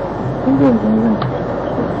yau kun ga yanzu zan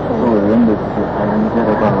saboda yadda suke kayan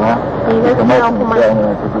jarabawa kamar kuma ya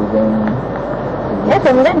ta dogon ya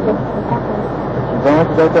tambaye ki zama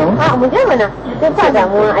ta zata mu? a mu je mana sai ta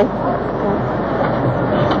damuwa ai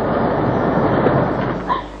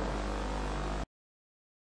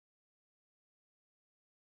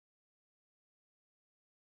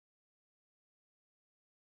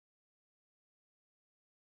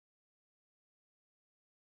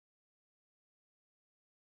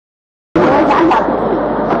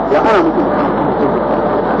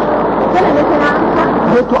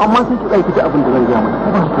to amma sai ki kai kiji abin da zan gaya maka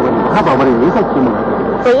ba ki bane ha ba bare yasa kike mun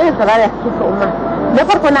to yin sarara kike so umma na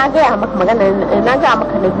farko na gaya maka magana na gaya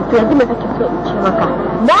maka na to yanzu me kake so in ce maka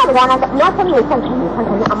na riga na san me san ka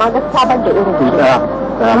ne amma gaskiya ban da irin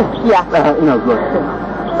gaskiya ina zuwa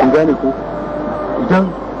kun gane ko idan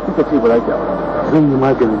kika ce ba za ki aure zan yi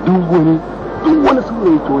magani duk wani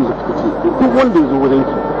saurayi ki wanda kika ce duk wanda ya zo wajen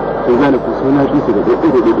ki sai gane ko sai na bisa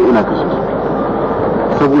da ina kashe shi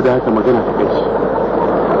saboda haka magana ta kai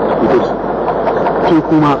ita ce ke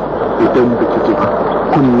kuma idan ba ki ji ba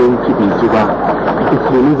kunnen ki bai ji ba da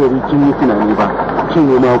ke nazari kin yi tunani ba kin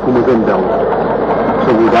yi ma kuma zan dawo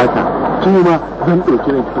saboda haka kin yi ma zan ɗauki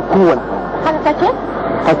ranki ta kowane haka kake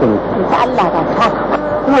haka ne da Allah ba ta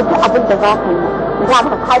kuma duk abin da za ka yi za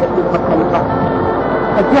ka kare da bakari ba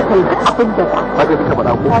ka je ka yi duk abin da za haka kika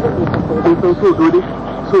faɗa ko kun san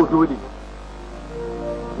so dole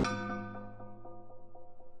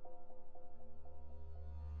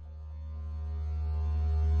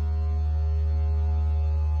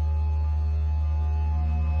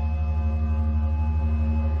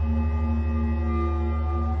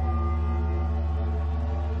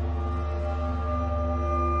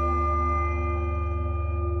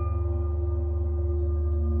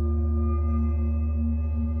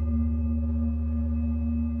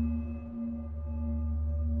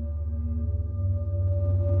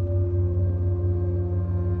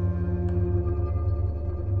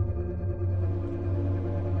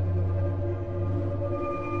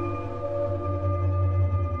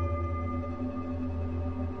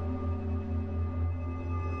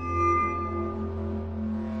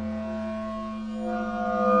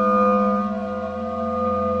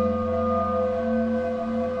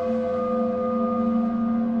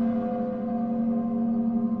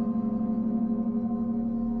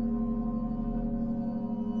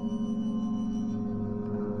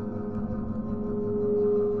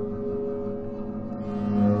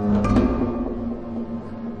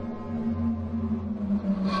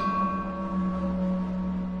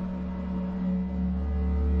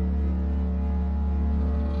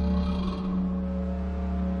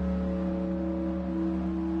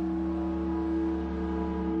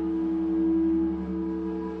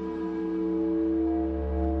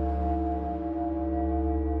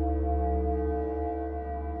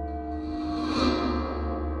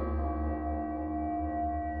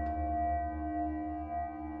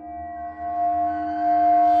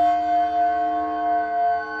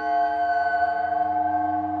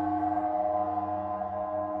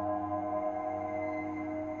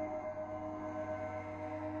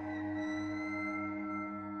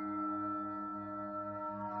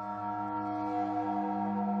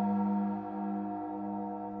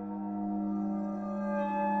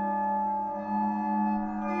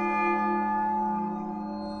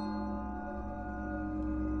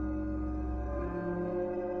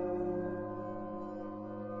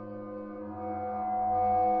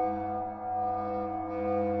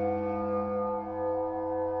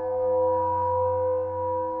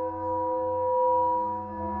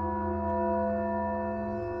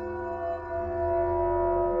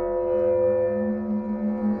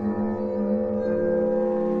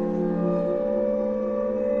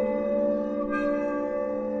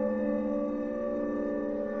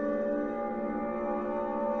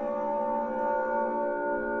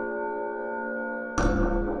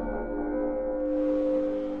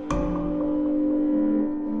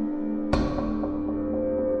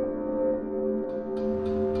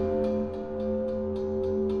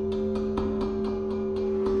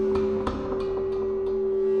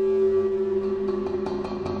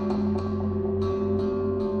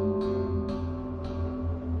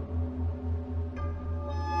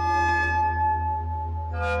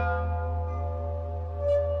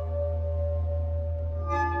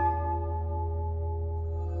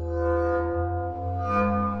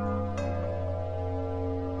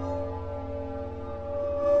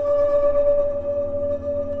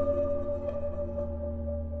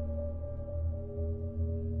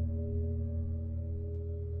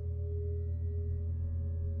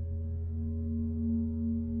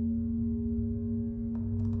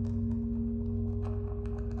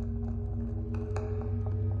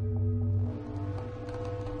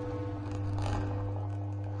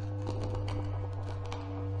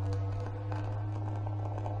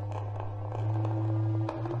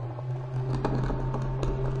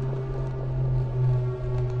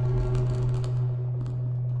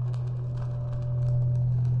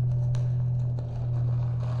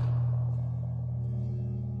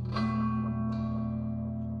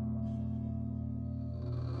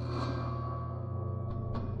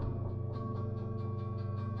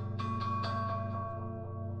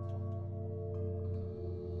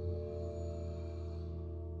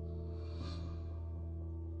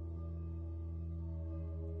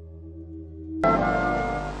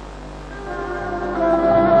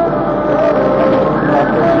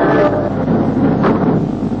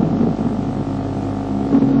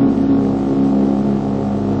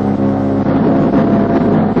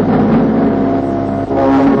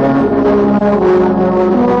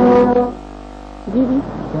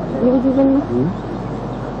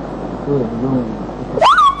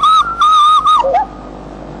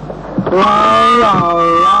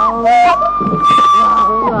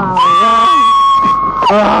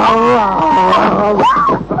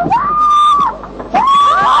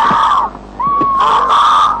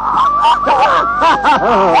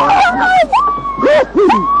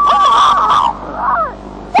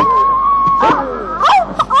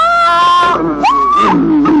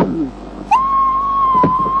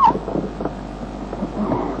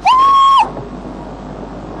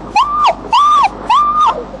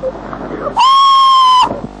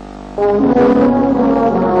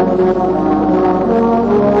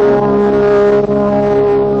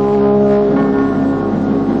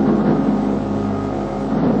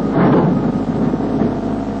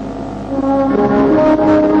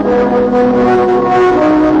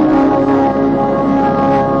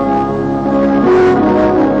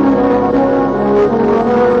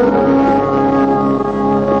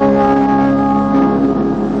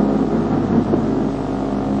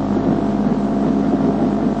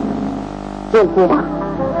koma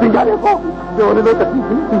sun gane ko da wani lokaci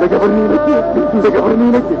daga birni nake daga birni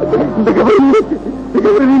nake daga birni nake daga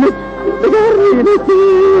birni nake daga birni nake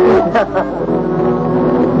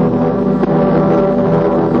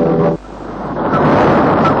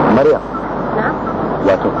Maryam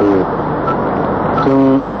wato ko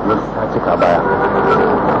tun wasu satika baya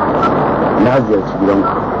na ziyarci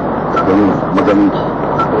gidanku domin samu ganinki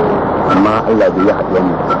amma Allah bai yi haɗuwar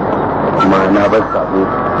mu kuma na bar sabo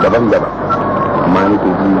daban-daban amma nake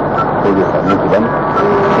ji ko bai same ki bane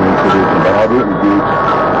sun ce dai da ya dai in je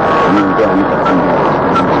domin ga ni ka san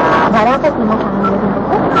bara ka ci maka hanyoyi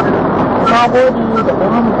na gode da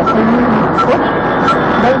bayani da kai ko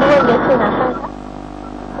dan da yake ce na san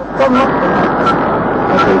ka kuma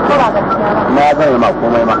ko ba gaskiya ba na zai ma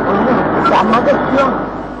komai ma amma gaskiya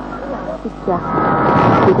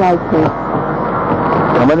gida ke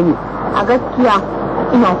kamar ni a gaskiya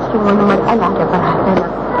ina cikin wani matsala da barazana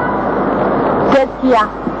gaskiya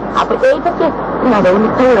abu ɗaya ita ce ina da wani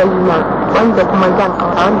saurayi na wanda kuma zan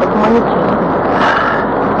aura wanda kuma nake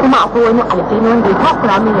kuma akwai wani aljini wanda ya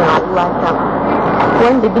takura min rayuwa ta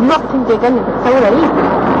wanda duk lokacin da ya gani da saurayi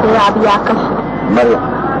sai ya biya kashi Maryam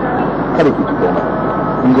kada ki ji komai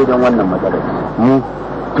in je don wannan matsalar mu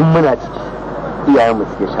tun muna ciki iyayen mu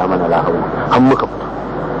suke sha mana lahawu an muka fito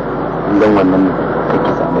don wannan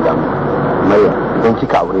kake samu damu Maryam idan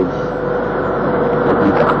kika aure shi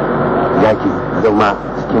hakika za ki zama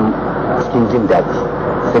cikin jin daɗi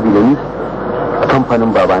saboda ni a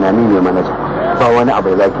kamfanin babana ni ne manaja ba wani abu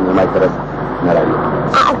da za ki nema ki rasa na rayuwa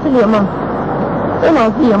a asile man ina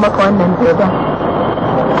jiya maka wannan dodon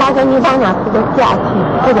ka gani ba na su gaskiya a ce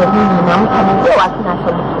ta dalili na mutane yawa suna ta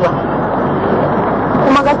mutuwa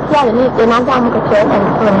kuma gaskiya da ne na za muka ce wannan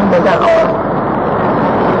sauran da zan aure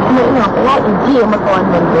kuma ina kula in jiya maka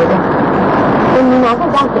wannan dodon don ni na ga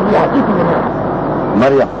za ka biya ido na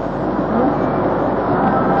Maryam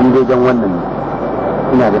in dai jan wannan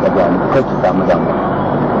ina da ɗaga kar ki samu damuwa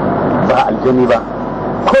ba aljani ba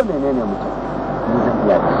ko menene mutum ni zan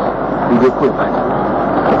iya da shi dai kawai fata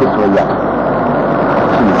ka fi soyayya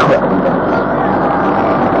shi ne kawai abin da nake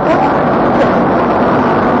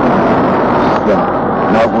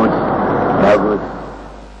na gode na gode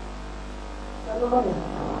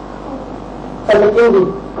Sallakin ne,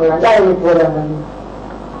 Allah za a yi tuwa da hannu.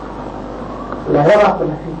 La raba ku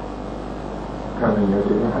lafi. kamin yau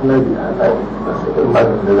da annabi a tsari da sai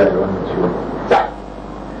maganin da za a yi wannan ciwo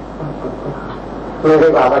To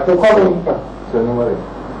dai ba bakin komai kyau. sannu mara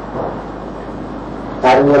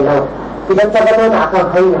Tarin wannan idan ta gano na akan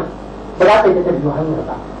hanya ba za ka yi ta biyo hanyar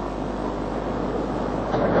ba.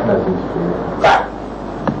 ana jin cikin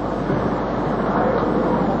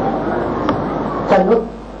Sannu.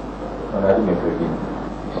 wani hali mai karfi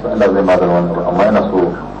Allah zai magana wannan ba amma yana so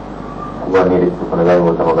kuwa ne da ita kuna zai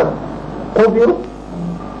wata magana Ko biyu?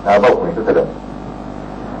 na ba ku ne ta tada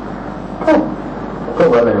ko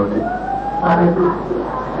ba na yau dai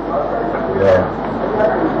yaya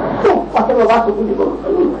Wata ba ba su gudu ba.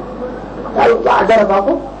 Ba a jaraba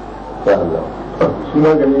ko? ya Allah shi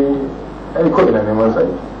magani ai ko ina neman sa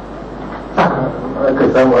ne aka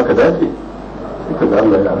samu aka dace sai ka ga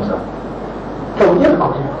Allah ya amsa Kyau ne ka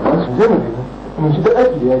wuce. su je mu gani mun shi da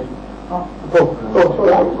aiki da yaki To,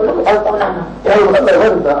 ya yi kuma ɗan ƙauna na. ya yi Allah ya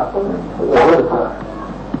bada sa'a ya bada sa'a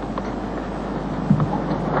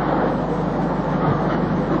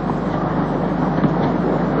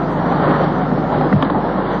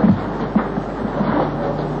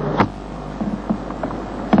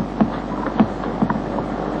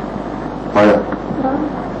Maya,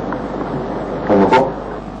 kamu kok?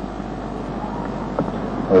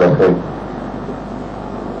 Allah kai.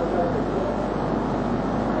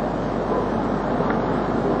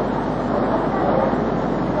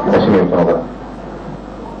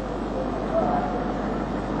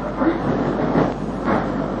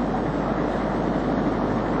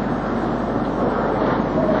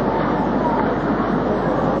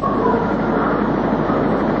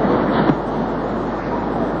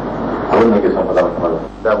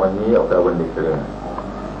 dama ni akwai abin da kire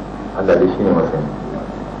Allah dai shine masani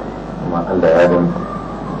amma Allah ya gani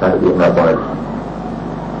na da ina kwanaki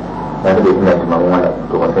na da ina jimamin wani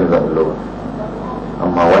to masani zan lowa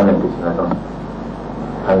amma wannan da shi na san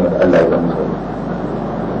hanyar Allah ya zama sani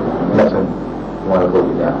ina san wani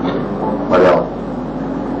kawai da Maryam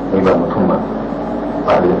ni ba mutum ba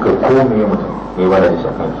ba da kai ko me mutum ne ba da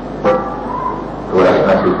shakan shi to da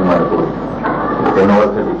kana sai kuma da kawai idan na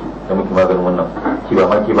warkar da shi da muke maganin wannan ki ba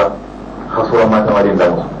ma ki ba hasuran mata ma da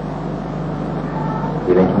damu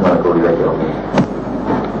idan kin mana kawai zaki rabu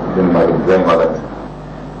zan magani zan magani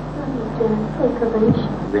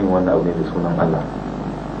zan yi wannan abu ne da sunan Allah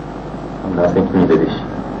Allah san kin yi da shi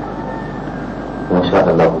kuma sha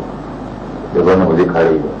Allah da wannan ba zai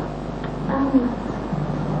kare ba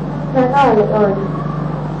na kawo da kawai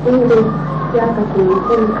inda ya ka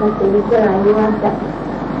taimake ni ka taimake rayuwa da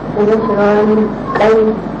na shiga wani ƙari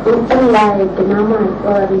in Allah ya yarda na ma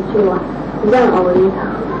alƙawari cewa zan aure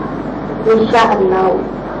ka insha Allah.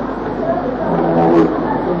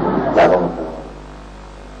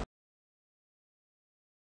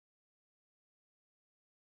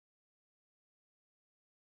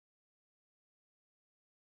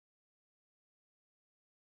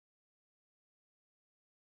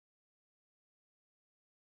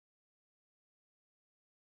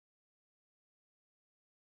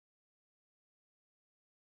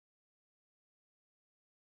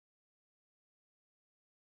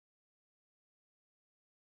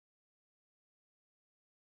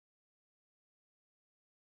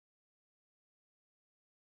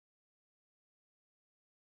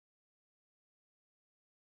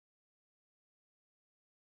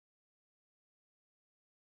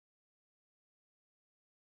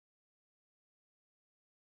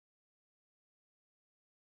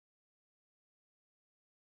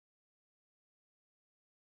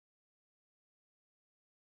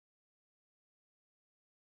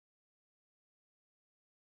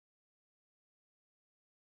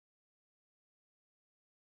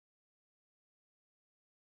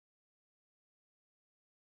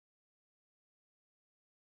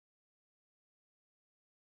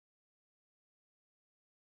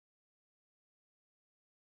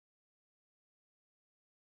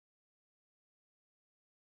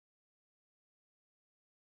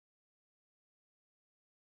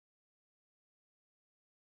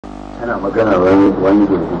 Kana magana wani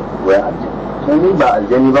gurbi wai aljani ni ba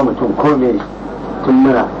aljani ba mutum ko me tun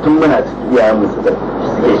muna cikin iyayen mu suke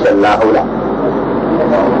shan lahaula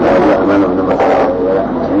ya mana wani matsala wai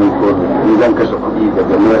aljani ko me ni zan kashe kuɗi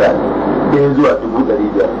daga naira 1 zuwa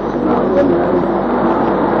 500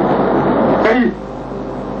 kai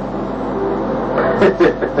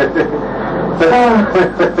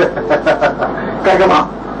ka gama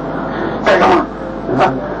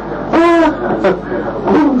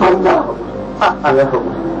kun banza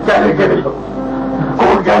kyale kare ko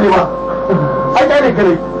gane ba ai kyale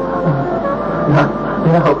kare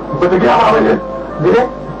bata gaya ma wani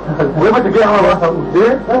wai bata gaya ma ba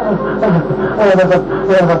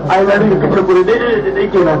ai na rika kace kure daidai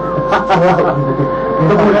kenan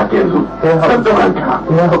saboda ke yanzu san da ranka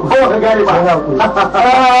ko ka gane ba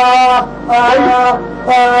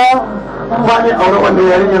ba ne aure wannan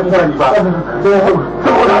yarinyar sani ba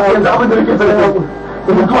saboda yanzu abin da nake sanar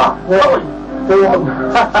da mutuwa kawai sai ya haɗu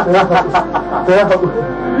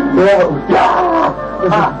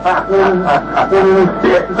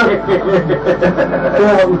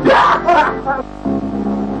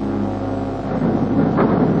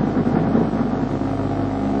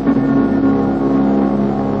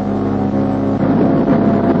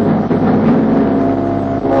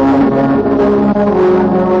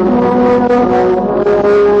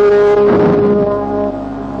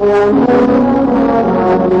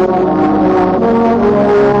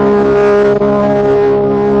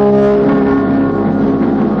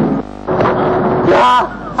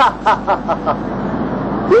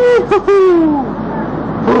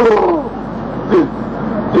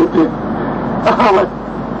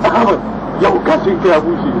Ahmad, yau kashin ka ya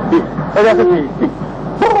bushe. Sai ya kake.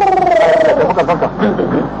 Da muka fanka.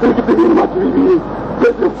 Sai ka tafi ma tuni.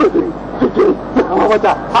 Sai ka fadi cikin hawa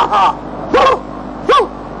mata. Ha ha.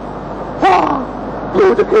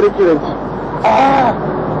 Yau da kai rake ranci.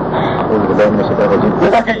 Wanda da mu shiga waje. Me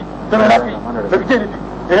zaka yi? Me zaka yi? Me kake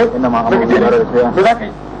nufi? Ina ma amma da sai. Me zaka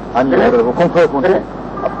yi? An yi da kun fa kun.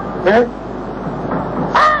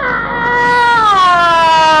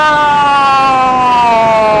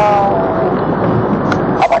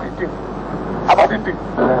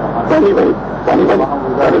 Bani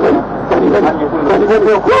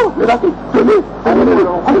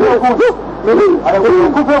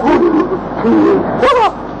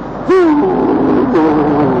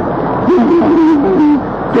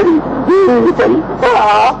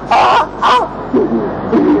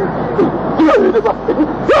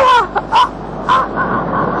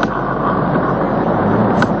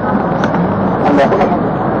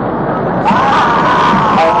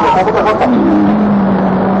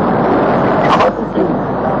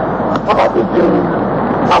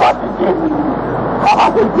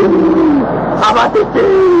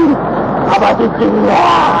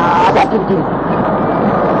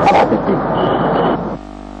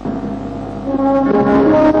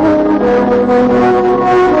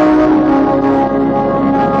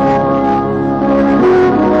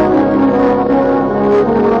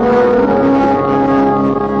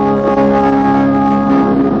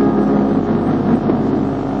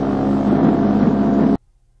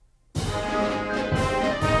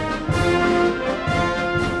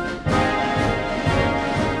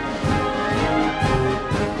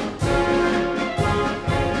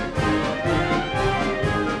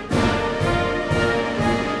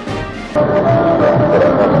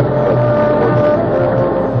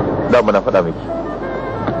na faɗa miki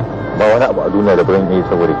ba wani abu a duniya da bayan yi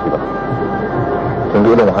saboda ke ba kin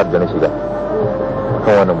zo da har da na shiga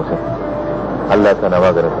kan wannan mutum Allah ta na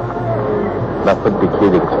maganin na fadda ke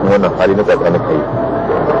daga cikin wannan hali na tsaka na kai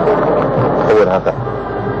saboda haka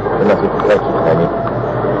ina so ki tsaki tsani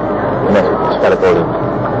ina so ki cika alƙawarin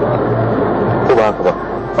ko ba haka ba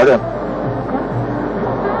Maryam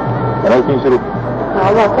ana kin shiru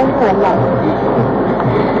ba kan Allah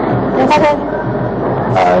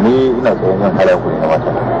a ni ina tsohon yan halayen kuɗi na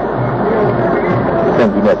mata kan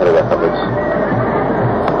duniya ta riga ta bace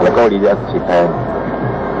alƙawari da aka ce kaya ne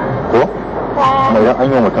ko kuma idan an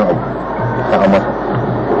yi wa mutum abu san an masa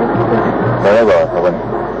ba ya ba wasa bane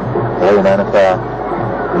rai na nasa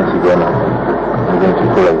na shiga wannan na zan ci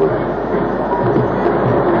ko rayuwa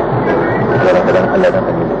da kadan Allah dan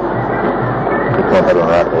annabi duk kuma karon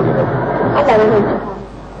ra ta yi na Allah ne ne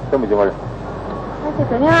sai mu ji mara kace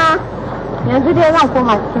to ne yanzu dai zan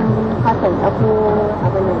koma cikin hasan ɗako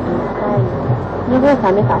abin da ke kayi ni zai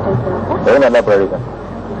same ka a can kira ko? da yana labarai kan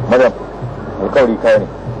madam alkawari kaya ne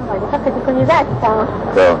ba da kaka cikin ne za a ci sama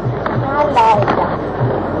Allah ya yarda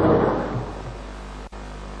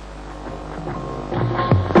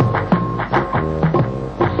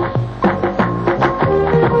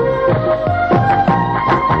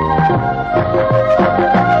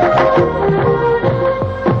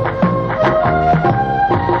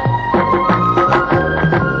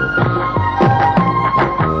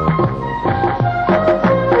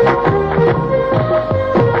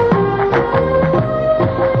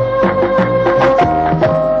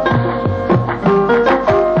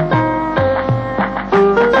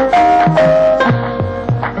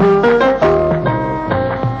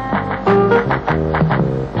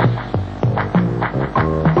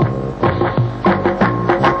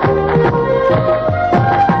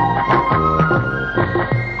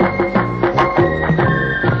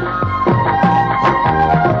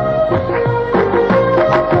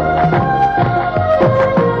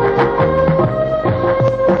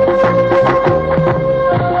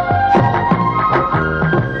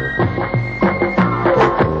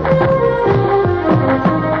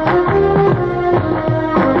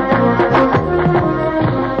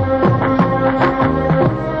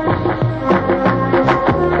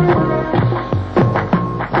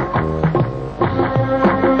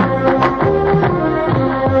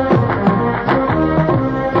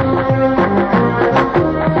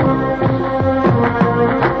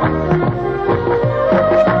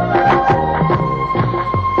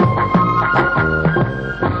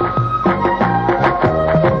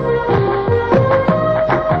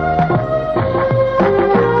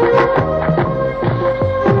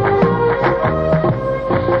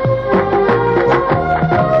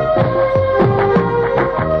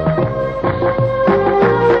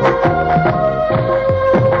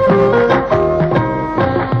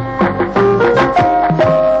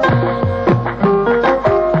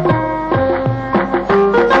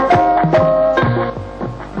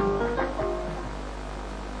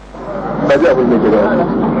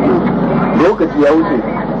lokaci ya wuce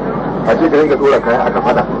a ce ka rinka dora kaya aka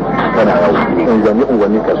fada kana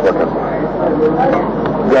unguwanni kasuwa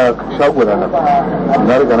ga shago na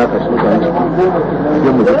na riga na kashi mutane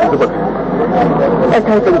yin mu zai zuba a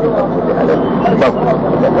kai kai ba ku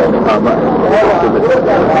amma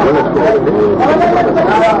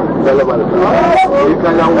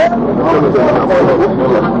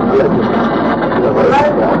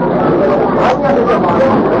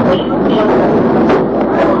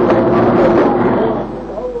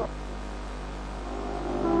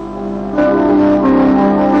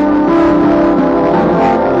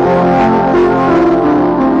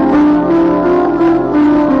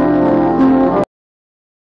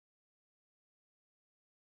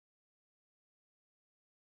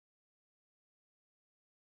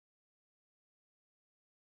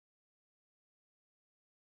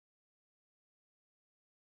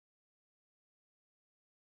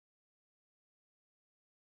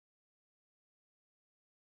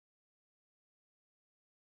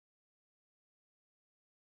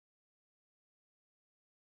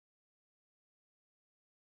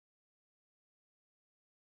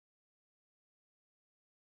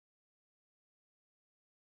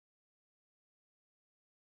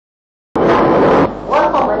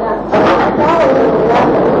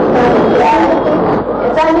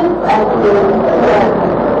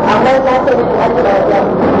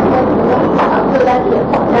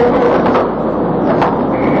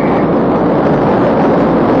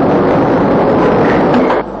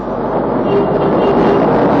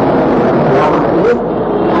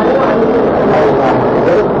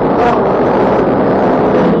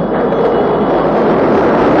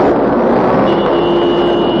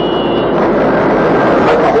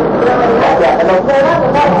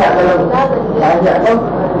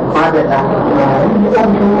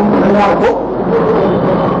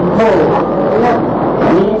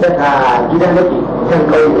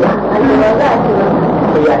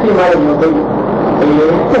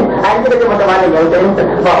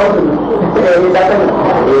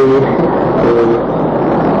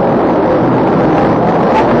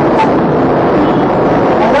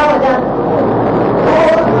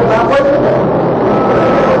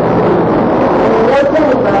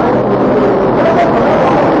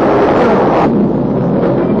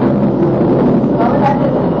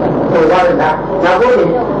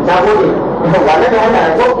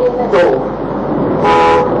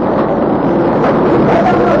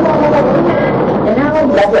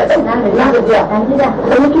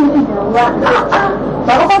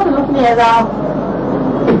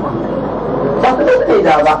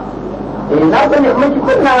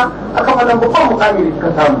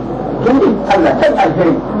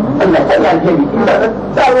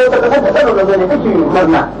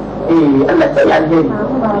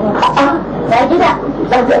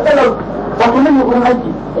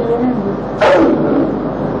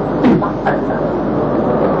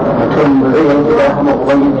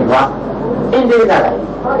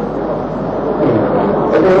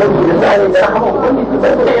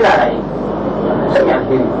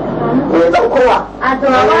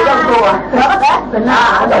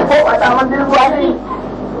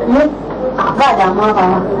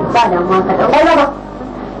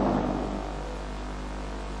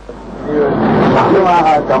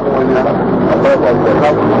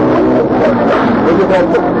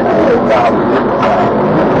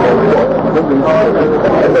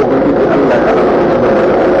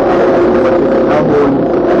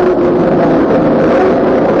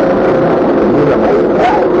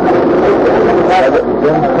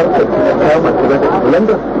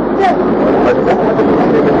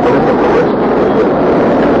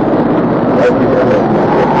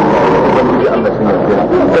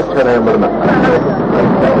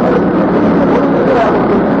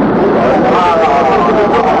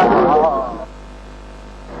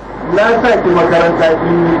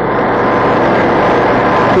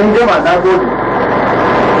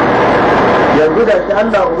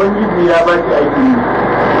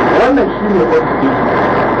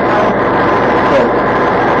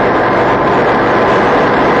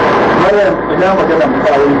Maryam ina magana mu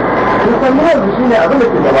ba wai kun san mu yanzu shine abin da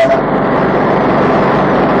ke gaba na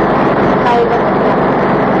kai da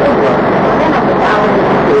yana da ta'awu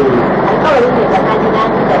alƙawari ne tsakanin na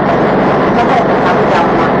da kuma da ka samu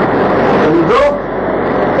damuwa yanzu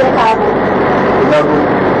sai ka abu na zo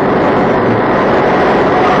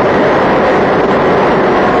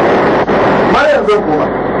Maryam zo kuma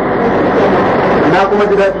na kuma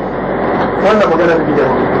ji daɗi wannan magana da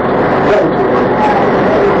gidan zan ci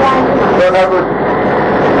so na zo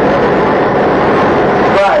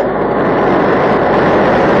bye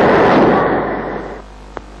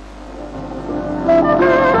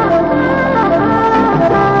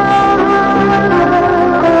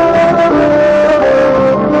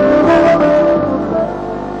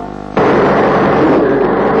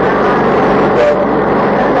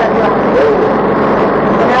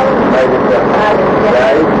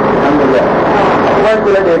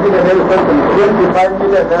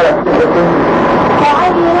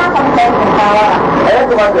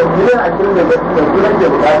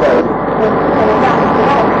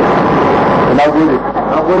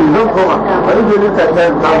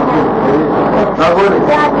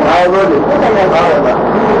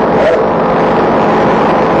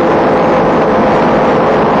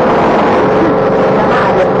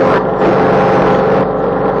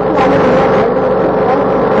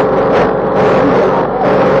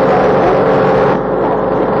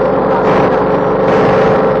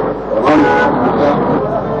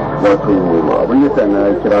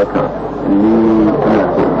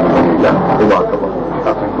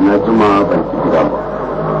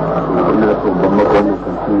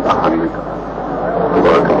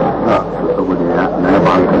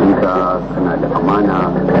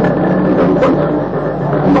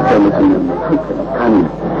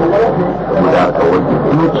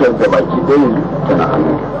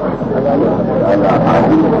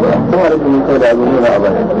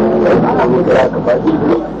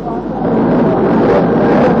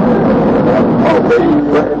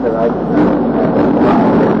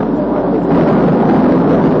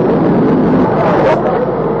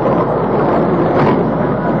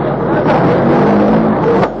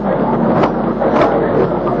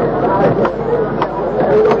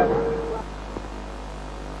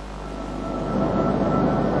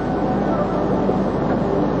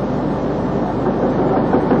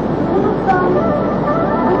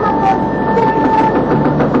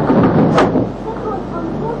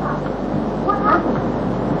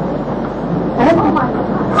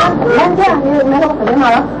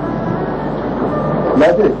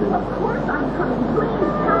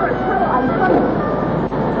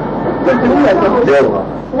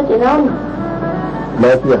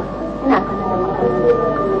lafiya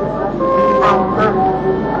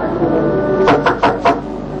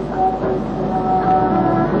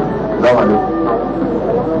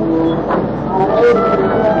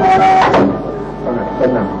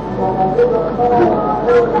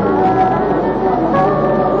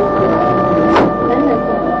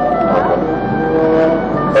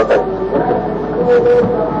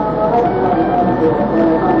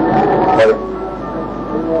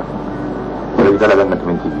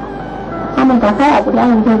ta kai a guda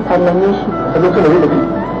yanzu zan sallame shi. A lokacin da zai tafi?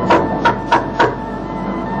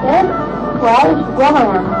 Waye shi goma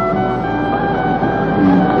na?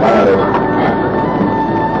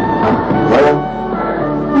 Maryam?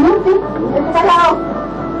 Nufi? Da ta dawo?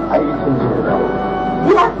 Ai, sun ji da dawo.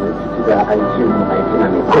 Ina? Da an ce mu aiki na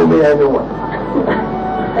ne komai ya yi wa.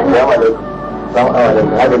 Ya ma da samu awa da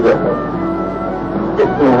hada zuwa.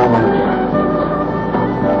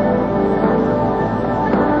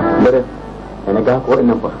 Maryam? Da na ga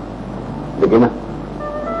waɗannan ba daga nan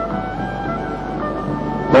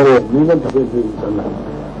mara ni zan tafi zai yi sallah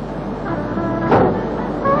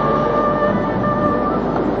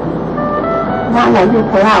na ana zai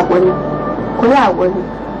ku yi haƙuri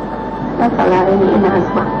na saurari ne ina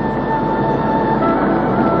zuwa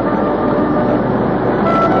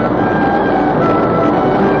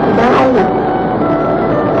idan Allah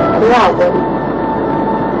ku yi haƙuri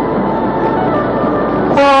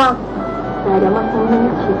kowa na da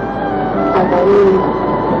mahimmanci a gare ni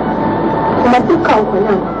kuma dukkan ku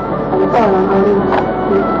nan alƙawarin aure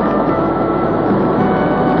ne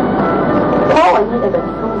kowanne daga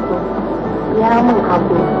cikin ku ya min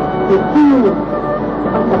abu da kiwo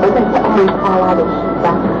wanda ba zan taɓa mantawa da shi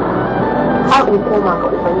ba har in koma ga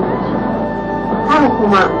ubangiji haka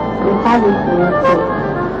kuma misalin su ne so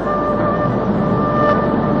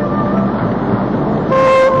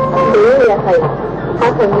da ya kai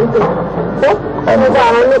haka ne ko kuma da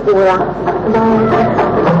wani ƙura don mun ga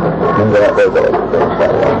ya ɗauka wani insha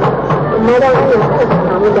Allah amma don Allah ka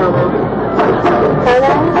samu damuwa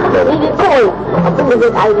kaga ni dai kawai abin da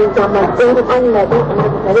zai ƙarfi zama don Allah don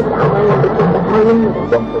annabi ka rike amana da ke tsakanin mu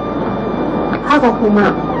haka kuma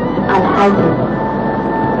alhaji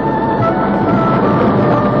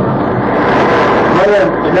Maryam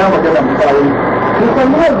ina magana misali kin san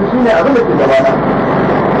mu yanzu shine abin da ke gabana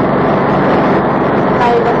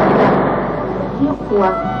kai gaskiya shi kuwa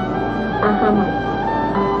ahama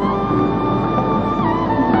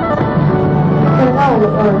kan ga wani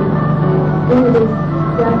ƙawari inda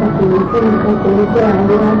ya ka taimake ni kan taimake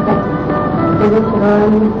rayuwarsa da na shiga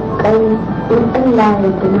wani ƙai in Allah ya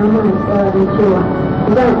tuna mana tsawarin cewa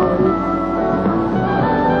zan aure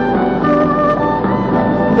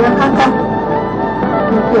don haka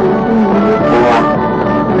nake mutum ne kowa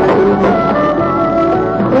da matsayin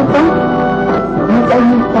kusan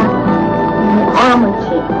matsayinsa mai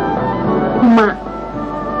amince kuma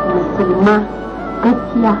musulma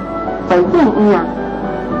gaskiya ba zan iya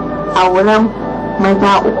auren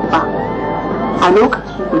maza uku ba a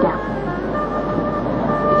lokaci guda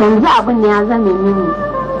yanzu abin da ya zame mini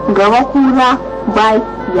gaba kura ba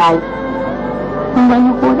yayi kun gani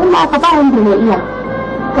ko don ba ka ba yanda na iya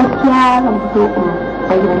gaskiya zan fito in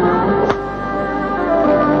bayyana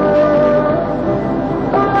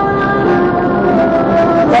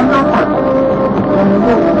don haka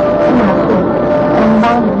yanzu ina so an ba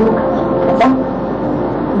ni lokaci kaɗan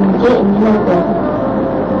in je in yi nazari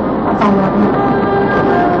a kan wannan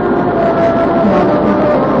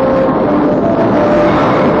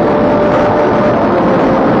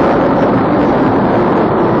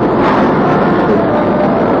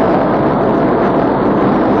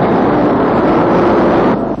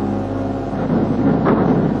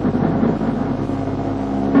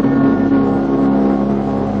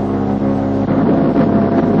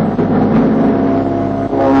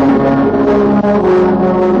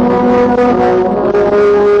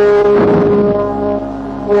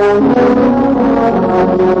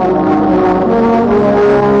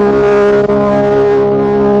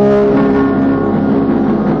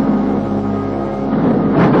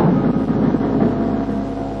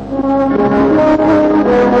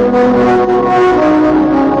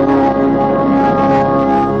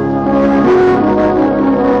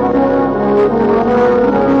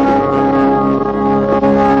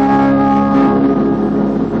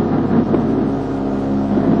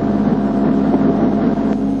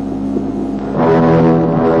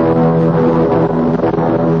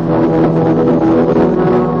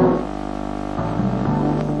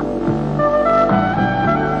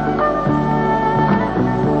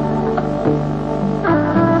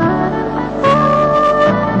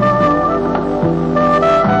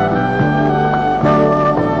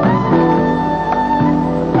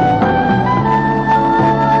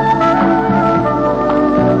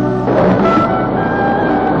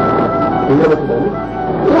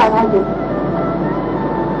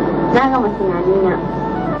tunanina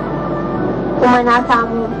kuma na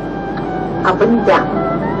samu abin da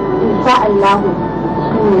insha Allah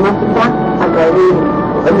shi ne mafita a gare ni.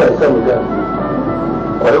 Allah ya sa mu ga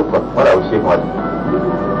kwarai kuwa mara wuce kuma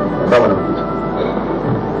sama da mutunci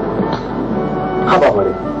haba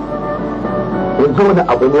mare yanzu wani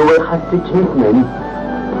abu ne wai har cikin tunani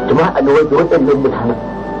jama'a ne wai da waɗannan mutanen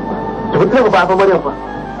da mutane ba fa Maryam fa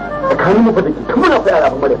tsakanin mu fa da ke tun muna fa yara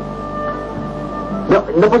fa Maryam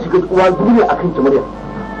na fa shiga uwa duniya akan ki Maryam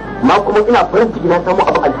ma kuma ina farin ciki na samu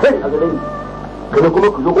abu alheri a gare ni kada kuma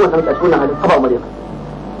ku zo kuma san kashi wannan halin haba Maryam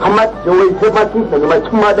amma ki wai sai ma kin sani ma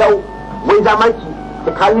kin ma dawo wai da ma ki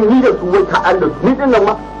tsakanin ni da su wai ta Allah ni din nan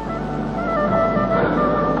ma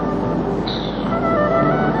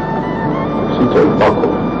shi ke ba ko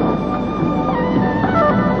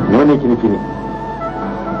ne ki nufi ne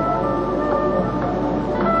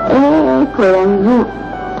to yanzu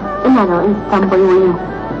ina da wani tambayoyi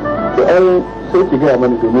to ai sai ki gaya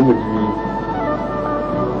mana domin mu ji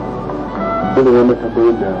irin wannan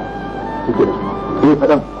tambayoyin da suke da su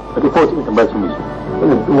faɗan faɗi kowace irin tambaya ce mai shi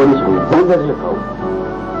wannan duk wani shi ban zai ya kawo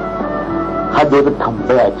har da wata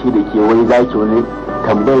tambaya ce da ke wani zaki wani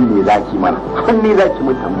tambayar me zaki mana har ne zaki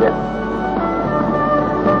mun tambaya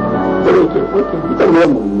sai ke wata tambayar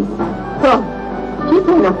mu to shi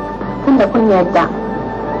kenan tun da kun yarda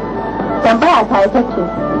tambaya ta ita ce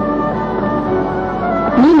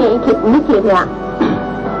ni ne nike da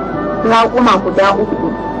raƙuma guda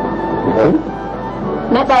 3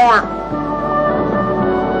 na ɗaya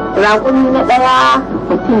raƙumi na ɗaya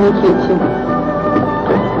mutum yake ci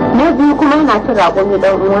na biyu kuma yana cin raƙumi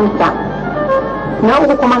ɗan uwansa na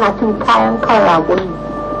uku kuma na cin kayan kan raƙumi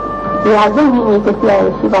ya zan yi tafiya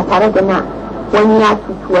da shi ba tare da na wani ya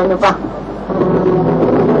cuci wani ba